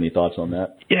know if you have any thoughts on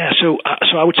that. Yeah, so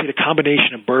I would say the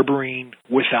combination of berberine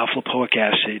with alpha-lipoic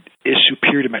acid is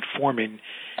superior to metformin.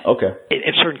 Okay.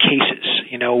 In certain cases,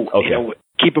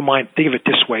 keep in mind, think of it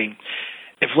this way: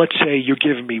 if let's say you're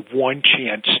giving me one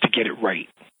chance to get it right,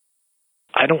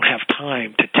 I don't have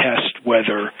time to test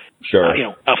whether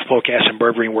alpha-lipoic acid and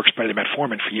berberine works better than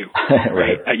metformin for you.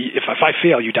 Right. If I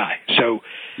fail, you die. So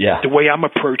the way I'm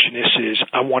approaching this is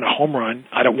I want a home run.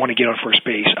 I don't want to get on first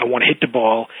base. I want to hit the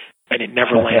ball and it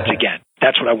never lands again.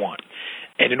 That's what I want.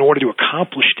 And in order to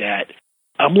accomplish that,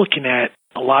 I'm looking at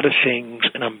a lot of things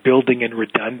and I'm building in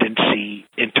redundancy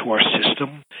into our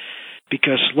system.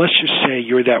 Because let's just say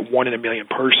you're that 1 in a million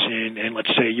person, and let's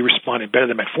say you responded better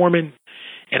than metformin,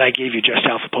 and I gave you just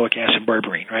alpha-lipoic acid and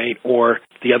berberine, right? Or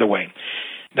the other way.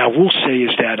 Now, we'll say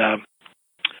is that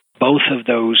both of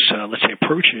those, let's say,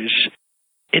 approaches,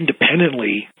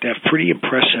 independently, they have pretty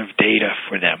impressive data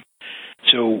for them.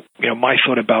 So, my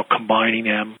thought about combining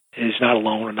them is not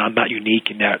alone, and I'm not unique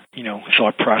in that,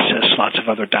 thought process. Lots of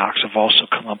other docs have also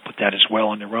come up with that as well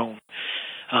on their own.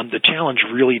 The challenge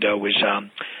really, though, is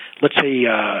let's say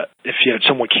if you had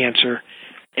someone with cancer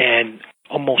and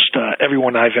almost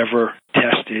everyone I've ever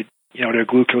tested, their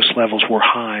glucose levels were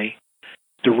high.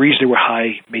 The reason they were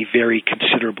high may vary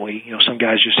considerably. Some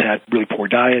guys just had really poor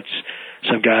diets.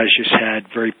 Some guys just had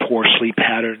very poor sleep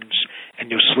patterns.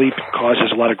 And sleep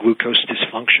causes a lot of glucose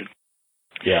dysfunction.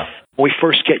 Yeah. When we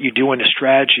first get you doing a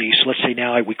strategy, so let's say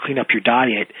now we clean up your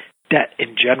diet, that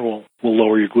in general will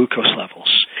lower your glucose levels.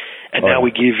 And now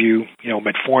we give you,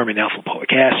 metformin,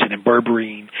 alpha-lipoic acid, and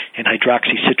berberine, and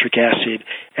hydroxycitric acid,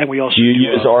 and we also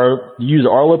use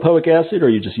R-lipoic acid, or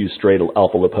you just use straight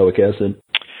alpha-lipoic acid?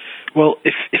 Well,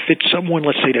 if it's someone,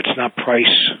 let's say, that's not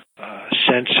price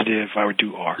sensitive, I would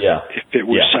do R. Yeah. If it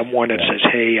was someone that says,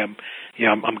 hey,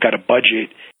 I'm got a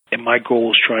budget, and my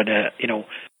goal is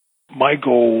my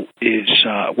goal is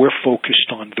we're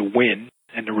focused on the win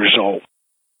and the result.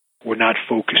 We're not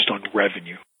focused on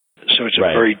revenue. So it's a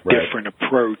very different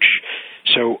approach.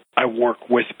 So I work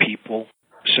with people.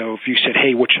 So if you said,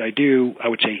 hey, what should I do? I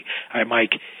would say, all right,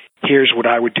 Mike, here's what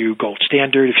I would do, gold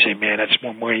standard. If you say, man, that's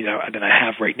more money than I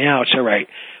have right now, it's all right.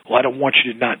 Well, I don't want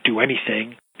you to not do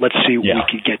anything. Let's see what we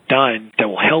can get done that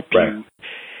will help you.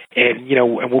 And,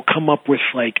 and we'll come up with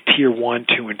like tier 1,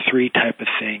 2, and 3 type of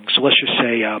things. So let's just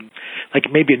say,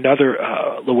 like maybe another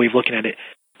way of looking at it,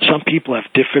 some people have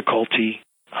difficulty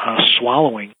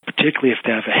swallowing, particularly if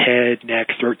they have a head, neck,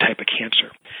 throat type of cancer.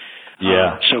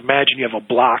 Yeah. So imagine you have a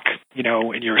block, in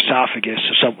your esophagus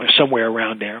or somewhere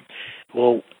around there.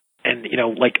 Well, and,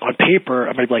 like on paper,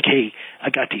 I might be like, hey, I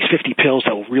got these 50 pills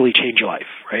that will really change your life,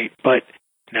 right? But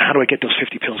now how do I get those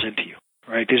 50 pills into you,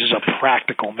 right? This is a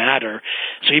practical matter.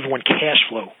 So even when cash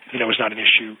flow, is not an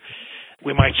issue,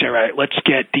 we might say, all right, let's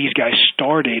get these guys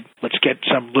started. Let's get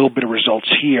some little bit of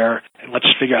results here, and let's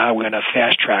figure out how we're going to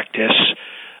fast track this.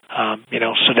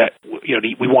 So that,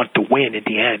 we want to win in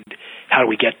the end. How do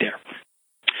we get there?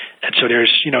 And so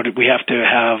there's, we have to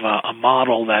have a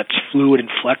model that's fluid and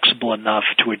flexible enough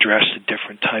to address the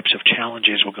different types of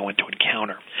challenges we're going to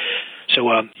encounter. So,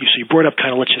 you brought up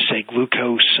kind of, let's just say,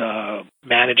 glucose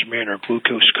management or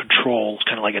glucose control,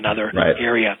 kind of like another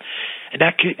area. And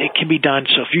it can be done.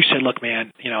 So if you said, look,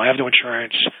 man, I have no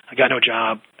insurance, I got no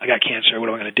job, I got cancer, what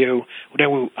am I going to do? Well,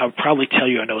 then I would probably tell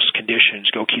you in those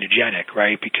conditions, go ketogenic,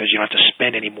 right? Because you don't have to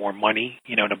spend any more money,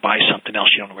 to buy something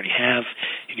else you don't already have.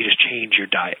 You can just change your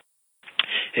diet.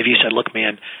 If you said, look,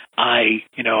 man, I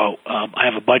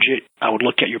have a budget, I would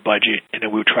look at your budget, and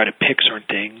then we would try to pick certain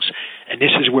things. And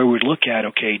this is where we would look at,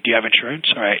 okay, do you have insurance?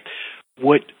 All right.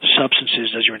 What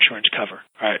substances does your insurance cover?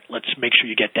 All right, let's make sure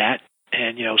you get that.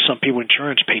 And, some people with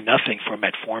insurance pay nothing for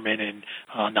metformin and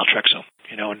naltrexone,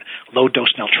 and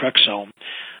low-dose naltrexone,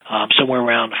 somewhere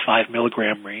around the 5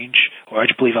 milligram range, or I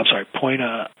have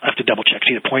to double check,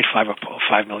 it's either 0.5 or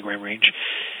 5 milligram range.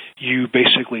 You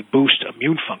basically boost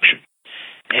immune function.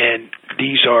 And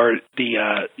these are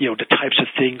the types of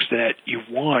things that you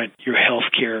want your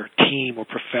healthcare team or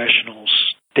professionals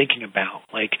thinking about.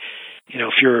 Like,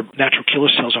 if your natural killer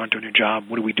cells aren't doing their job,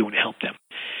 what are we doing to help them?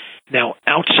 Now,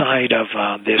 outside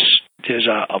of this,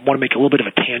 I want to make a little bit of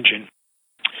a tangent.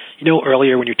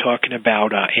 Earlier when you're talking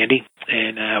about Andy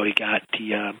and how he got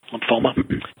the lymphoma.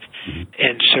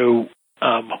 And so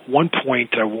one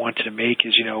point that I wanted to make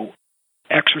is,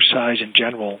 exercise in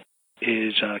general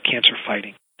is cancer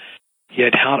fighting.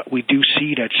 Yet we do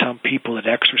see that some people that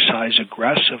exercise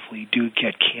aggressively do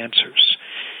get cancers.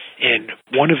 And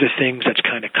one of the things that's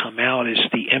kind of come out is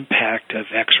the impact of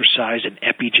exercise and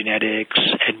epigenetics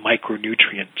and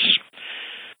micronutrients.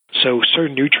 So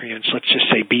certain nutrients, let's just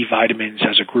say B vitamins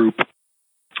as a group,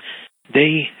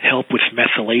 they help with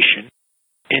methylation,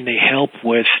 and they help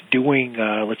with doing,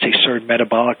 let's say, certain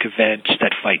metabolic events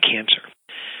that fight cancer.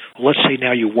 Well, let's say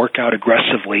now you work out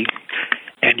aggressively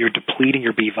and you're depleting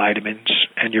your B vitamins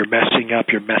and you're messing up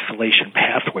your methylation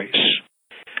pathways.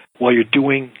 While you're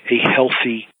doing a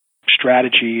healthy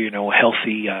strategy, a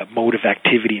healthy mode of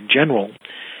activity in general,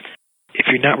 if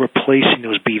you're not replacing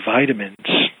those B vitamins,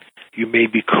 you may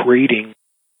be creating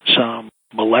some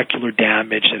molecular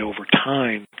damage that over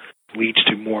time leads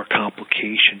to more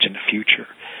complications in the future.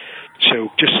 So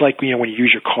just like, when you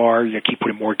use your car, you got to keep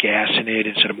putting more gas in it,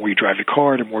 and so the more you drive your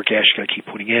car, the more gas you got to keep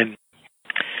putting in.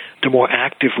 The more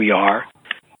active we are,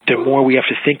 the more we have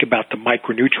to think about the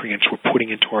micronutrients we're putting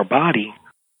into our body,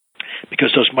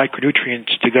 because those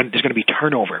micronutrients, there's going to be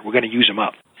turnover. We're going to use them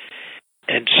up.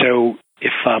 And so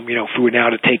if we were now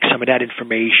to take some of that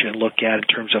information and look at in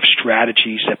terms of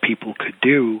strategies that people could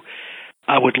do,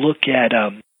 I would look at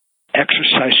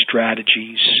exercise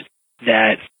strategies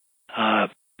that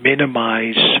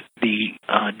minimize the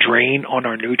drain on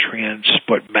our nutrients,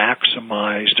 but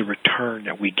maximize the return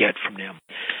that we get from them.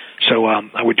 So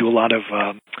I would do a lot of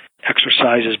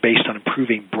exercises based on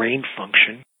improving brain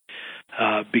function,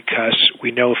 because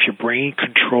we know if your brain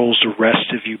controls the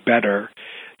rest of you better,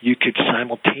 you could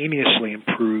simultaneously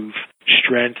improve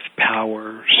strength,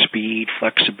 power, speed,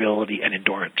 flexibility, and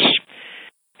endurance.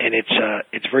 And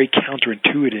it's very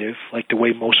counterintuitive, like the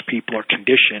way most people are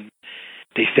conditioned.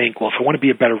 They think, well, if I want to be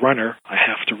a better runner, I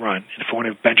have to run. And if I want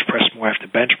to bench press more, I have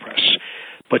to bench press.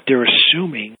 But they're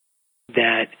assuming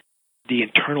that the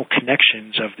internal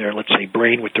connections of their, let's say,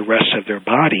 brain with the rest of their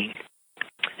body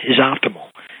is optimal.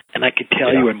 And I could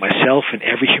tell you, and myself and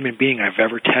every human being I've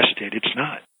ever tested, it's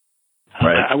not.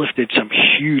 Right. I lifted some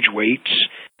huge weights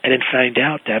and then found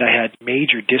out that I had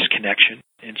major disconnection.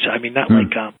 And so,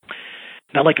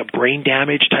 not like a brain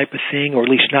damage type of thing, or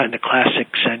at least not in the classic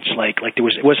sense, like it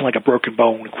wasn't like a broken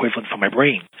bone equivalent for my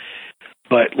brain.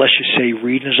 But let's just say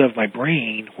regions of my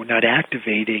brain were not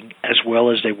activating as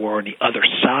well as they were on the other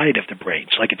side of the brain.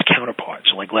 So like its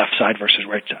counterparts, so like left side versus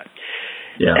right side.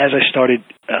 Yeah. As I started,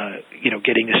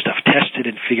 getting this stuff tested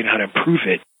and figuring out how to improve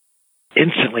it,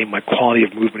 instantly my quality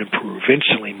of movement improved.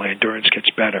 Instantly my endurance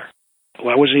gets better.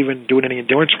 Well, I wasn't even doing any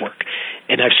endurance work.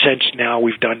 And I've sensed now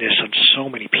we've done this on so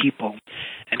many people.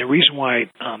 And the reason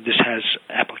why this has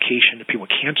application to people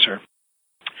with cancer,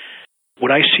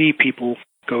 what I see people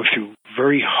go through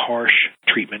very harsh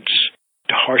treatments.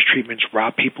 The harsh treatments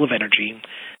rob people of energy.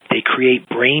 They create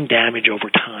brain damage over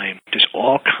time. There's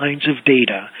all kinds of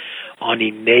data on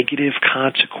the negative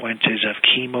consequences of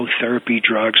chemotherapy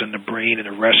drugs on the brain and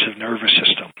the rest of the nervous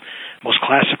system. Most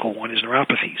classical one is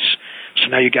neuropathies.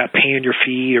 So now you got pain in your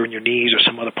feet or in your knees or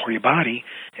some other part of your body.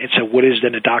 And so what is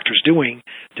then the doctor's doing?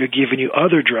 They're giving you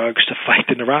other drugs to fight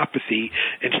the neuropathy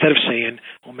instead of saying,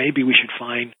 well, maybe we should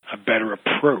find a better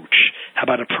approach. How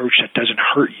about an approach that doesn't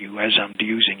hurt you as I'm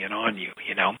using it on you,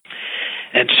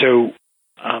 And so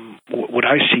what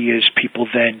I see is people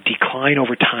then decline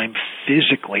over time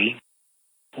physically.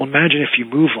 Well, imagine if you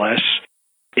move less,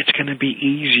 it's going to be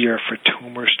easier for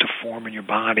tumors to form in your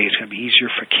body. It's going to be easier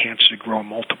for cancer to grow and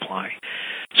multiply.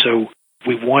 So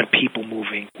we want people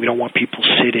moving. We don't want people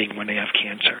sitting when they have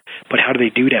cancer. But how do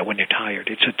they do that when they're tired?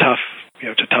 It's a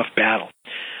tough battle.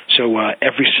 So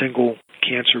every single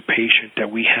cancer patient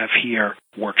that we have here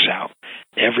works out.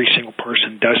 Every single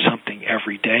person does something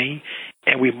every day,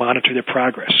 and we monitor their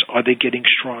progress. Are they getting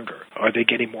stronger? Are they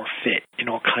getting more fit in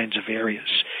all kinds of areas?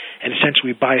 And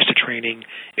essentially, we bias the training.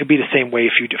 It would be the same way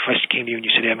if I came to you and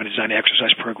you said, hey, I'm going to design an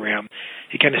exercise program.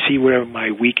 You kind of see where my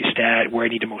weakest at, where I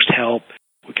need the most help.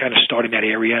 We kind of start in that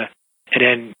area. And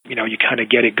then, you kind of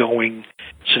get it going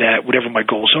so that whatever my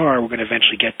goals are, we're going to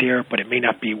eventually get there, but it may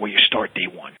not be where you start day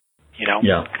one,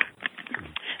 Yeah.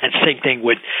 And same thing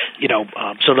with,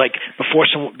 so like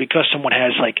because someone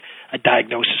has like a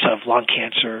diagnosis of lung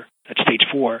cancer at stage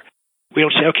 4, we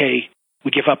don't say, okay,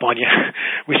 we give up on you.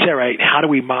 We say, all right, how do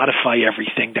we modify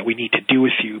everything that we need to do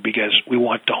with you because we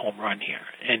want the home run here?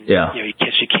 And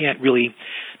you can't really,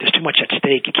 there's too much at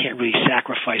stake. You can't really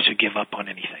sacrifice or give up on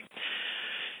anything.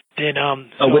 Then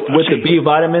with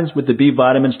the B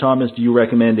vitamins, Thomas, do you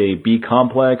recommend a B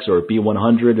complex or a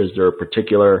B100? Is there a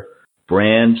particular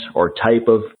brand or type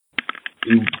of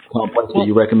B complex that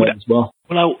you recommend as well?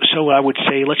 Well, so I would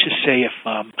say, let's just say if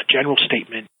a general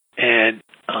statement and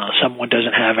someone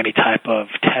doesn't have any type of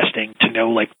testing to know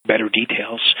like better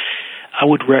details, I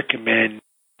would recommend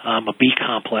a B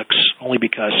complex only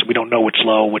because we don't know what's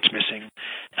low, what's missing.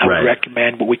 I would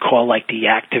recommend what we call like the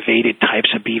activated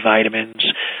types of B vitamins.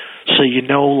 So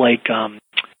like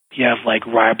you have like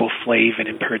riboflavin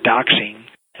and pyridoxine.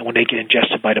 And when they get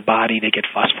ingested by the body, they get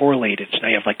phosphorylated. So now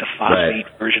you have like the phosphate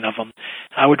version of them.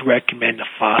 I would recommend the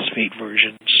phosphate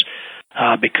versions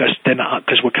because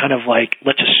we're kind of like,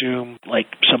 let's assume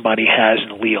like somebody has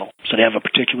an allele. So they have a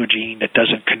particular gene that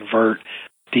doesn't convert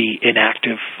the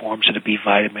inactive forms of the B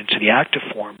vitamin to the active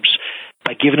forms.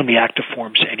 By giving them the active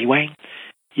forms anyway,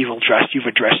 you've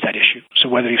addressed that issue. So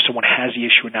whether someone has the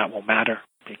issue or not won't matter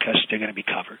because they're going to be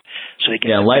covered. So they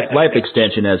get Life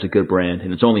Extension has a good brand,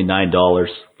 and it's only $9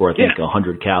 for I think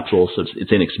 100 capsules, so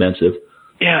it's inexpensive.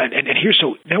 Yeah, and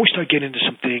so now we start getting into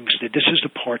some things that this is the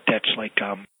part that's like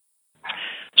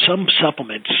some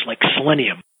supplements like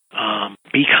selenium,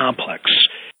 B complex.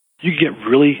 You can get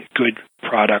really good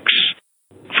products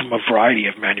from a variety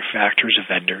of manufacturers or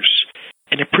vendors.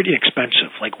 And they're pretty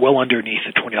expensive, like well underneath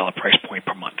the $20 price point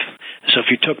per month. So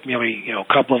if you took a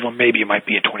couple of them, maybe it might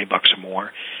be at $20 or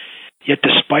more. Yet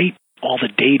despite all the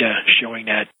data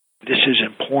showing that this is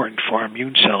important for our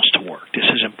immune cells to work, this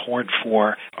is important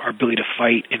for our ability to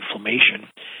fight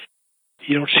inflammation,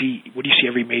 what do you see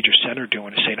every major center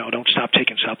doing is saying, no, don't stop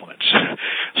taking supplements.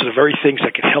 So the very things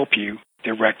that can help you,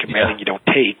 they're recommending you don't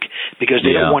take because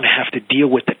they don't want to have to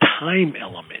deal with the time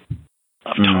element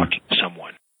of talking to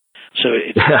someone. So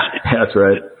that's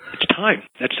right. It's time.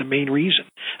 That's the main reason.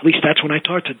 At least that's when I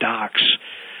talk to docs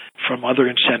from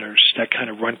other centers that kind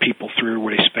of run people through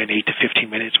where they spend 8 to 15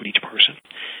 minutes with each person.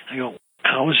 I go,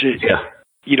 how is it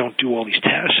you don't do all these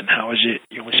tests, and how is it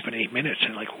you only spend 8 minutes?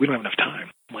 And like, we don't have enough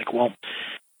time. I'm like, well,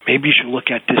 maybe you should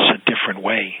look at this a different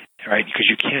way, right? Because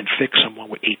you can't fix someone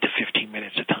with 8 to 15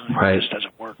 minutes of time. Right. This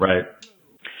doesn't work. Right.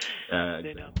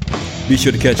 Be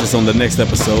sure to catch us on the next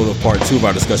episode of part 2 of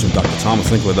our discussion with Dr. Thomas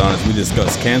Linkleton as we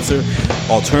discuss cancer,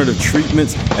 alternative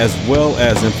treatments, as well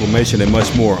as inflammation and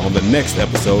much more on the next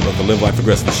episode of the Live Life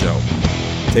Aggressively Show.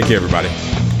 Take care, everybody.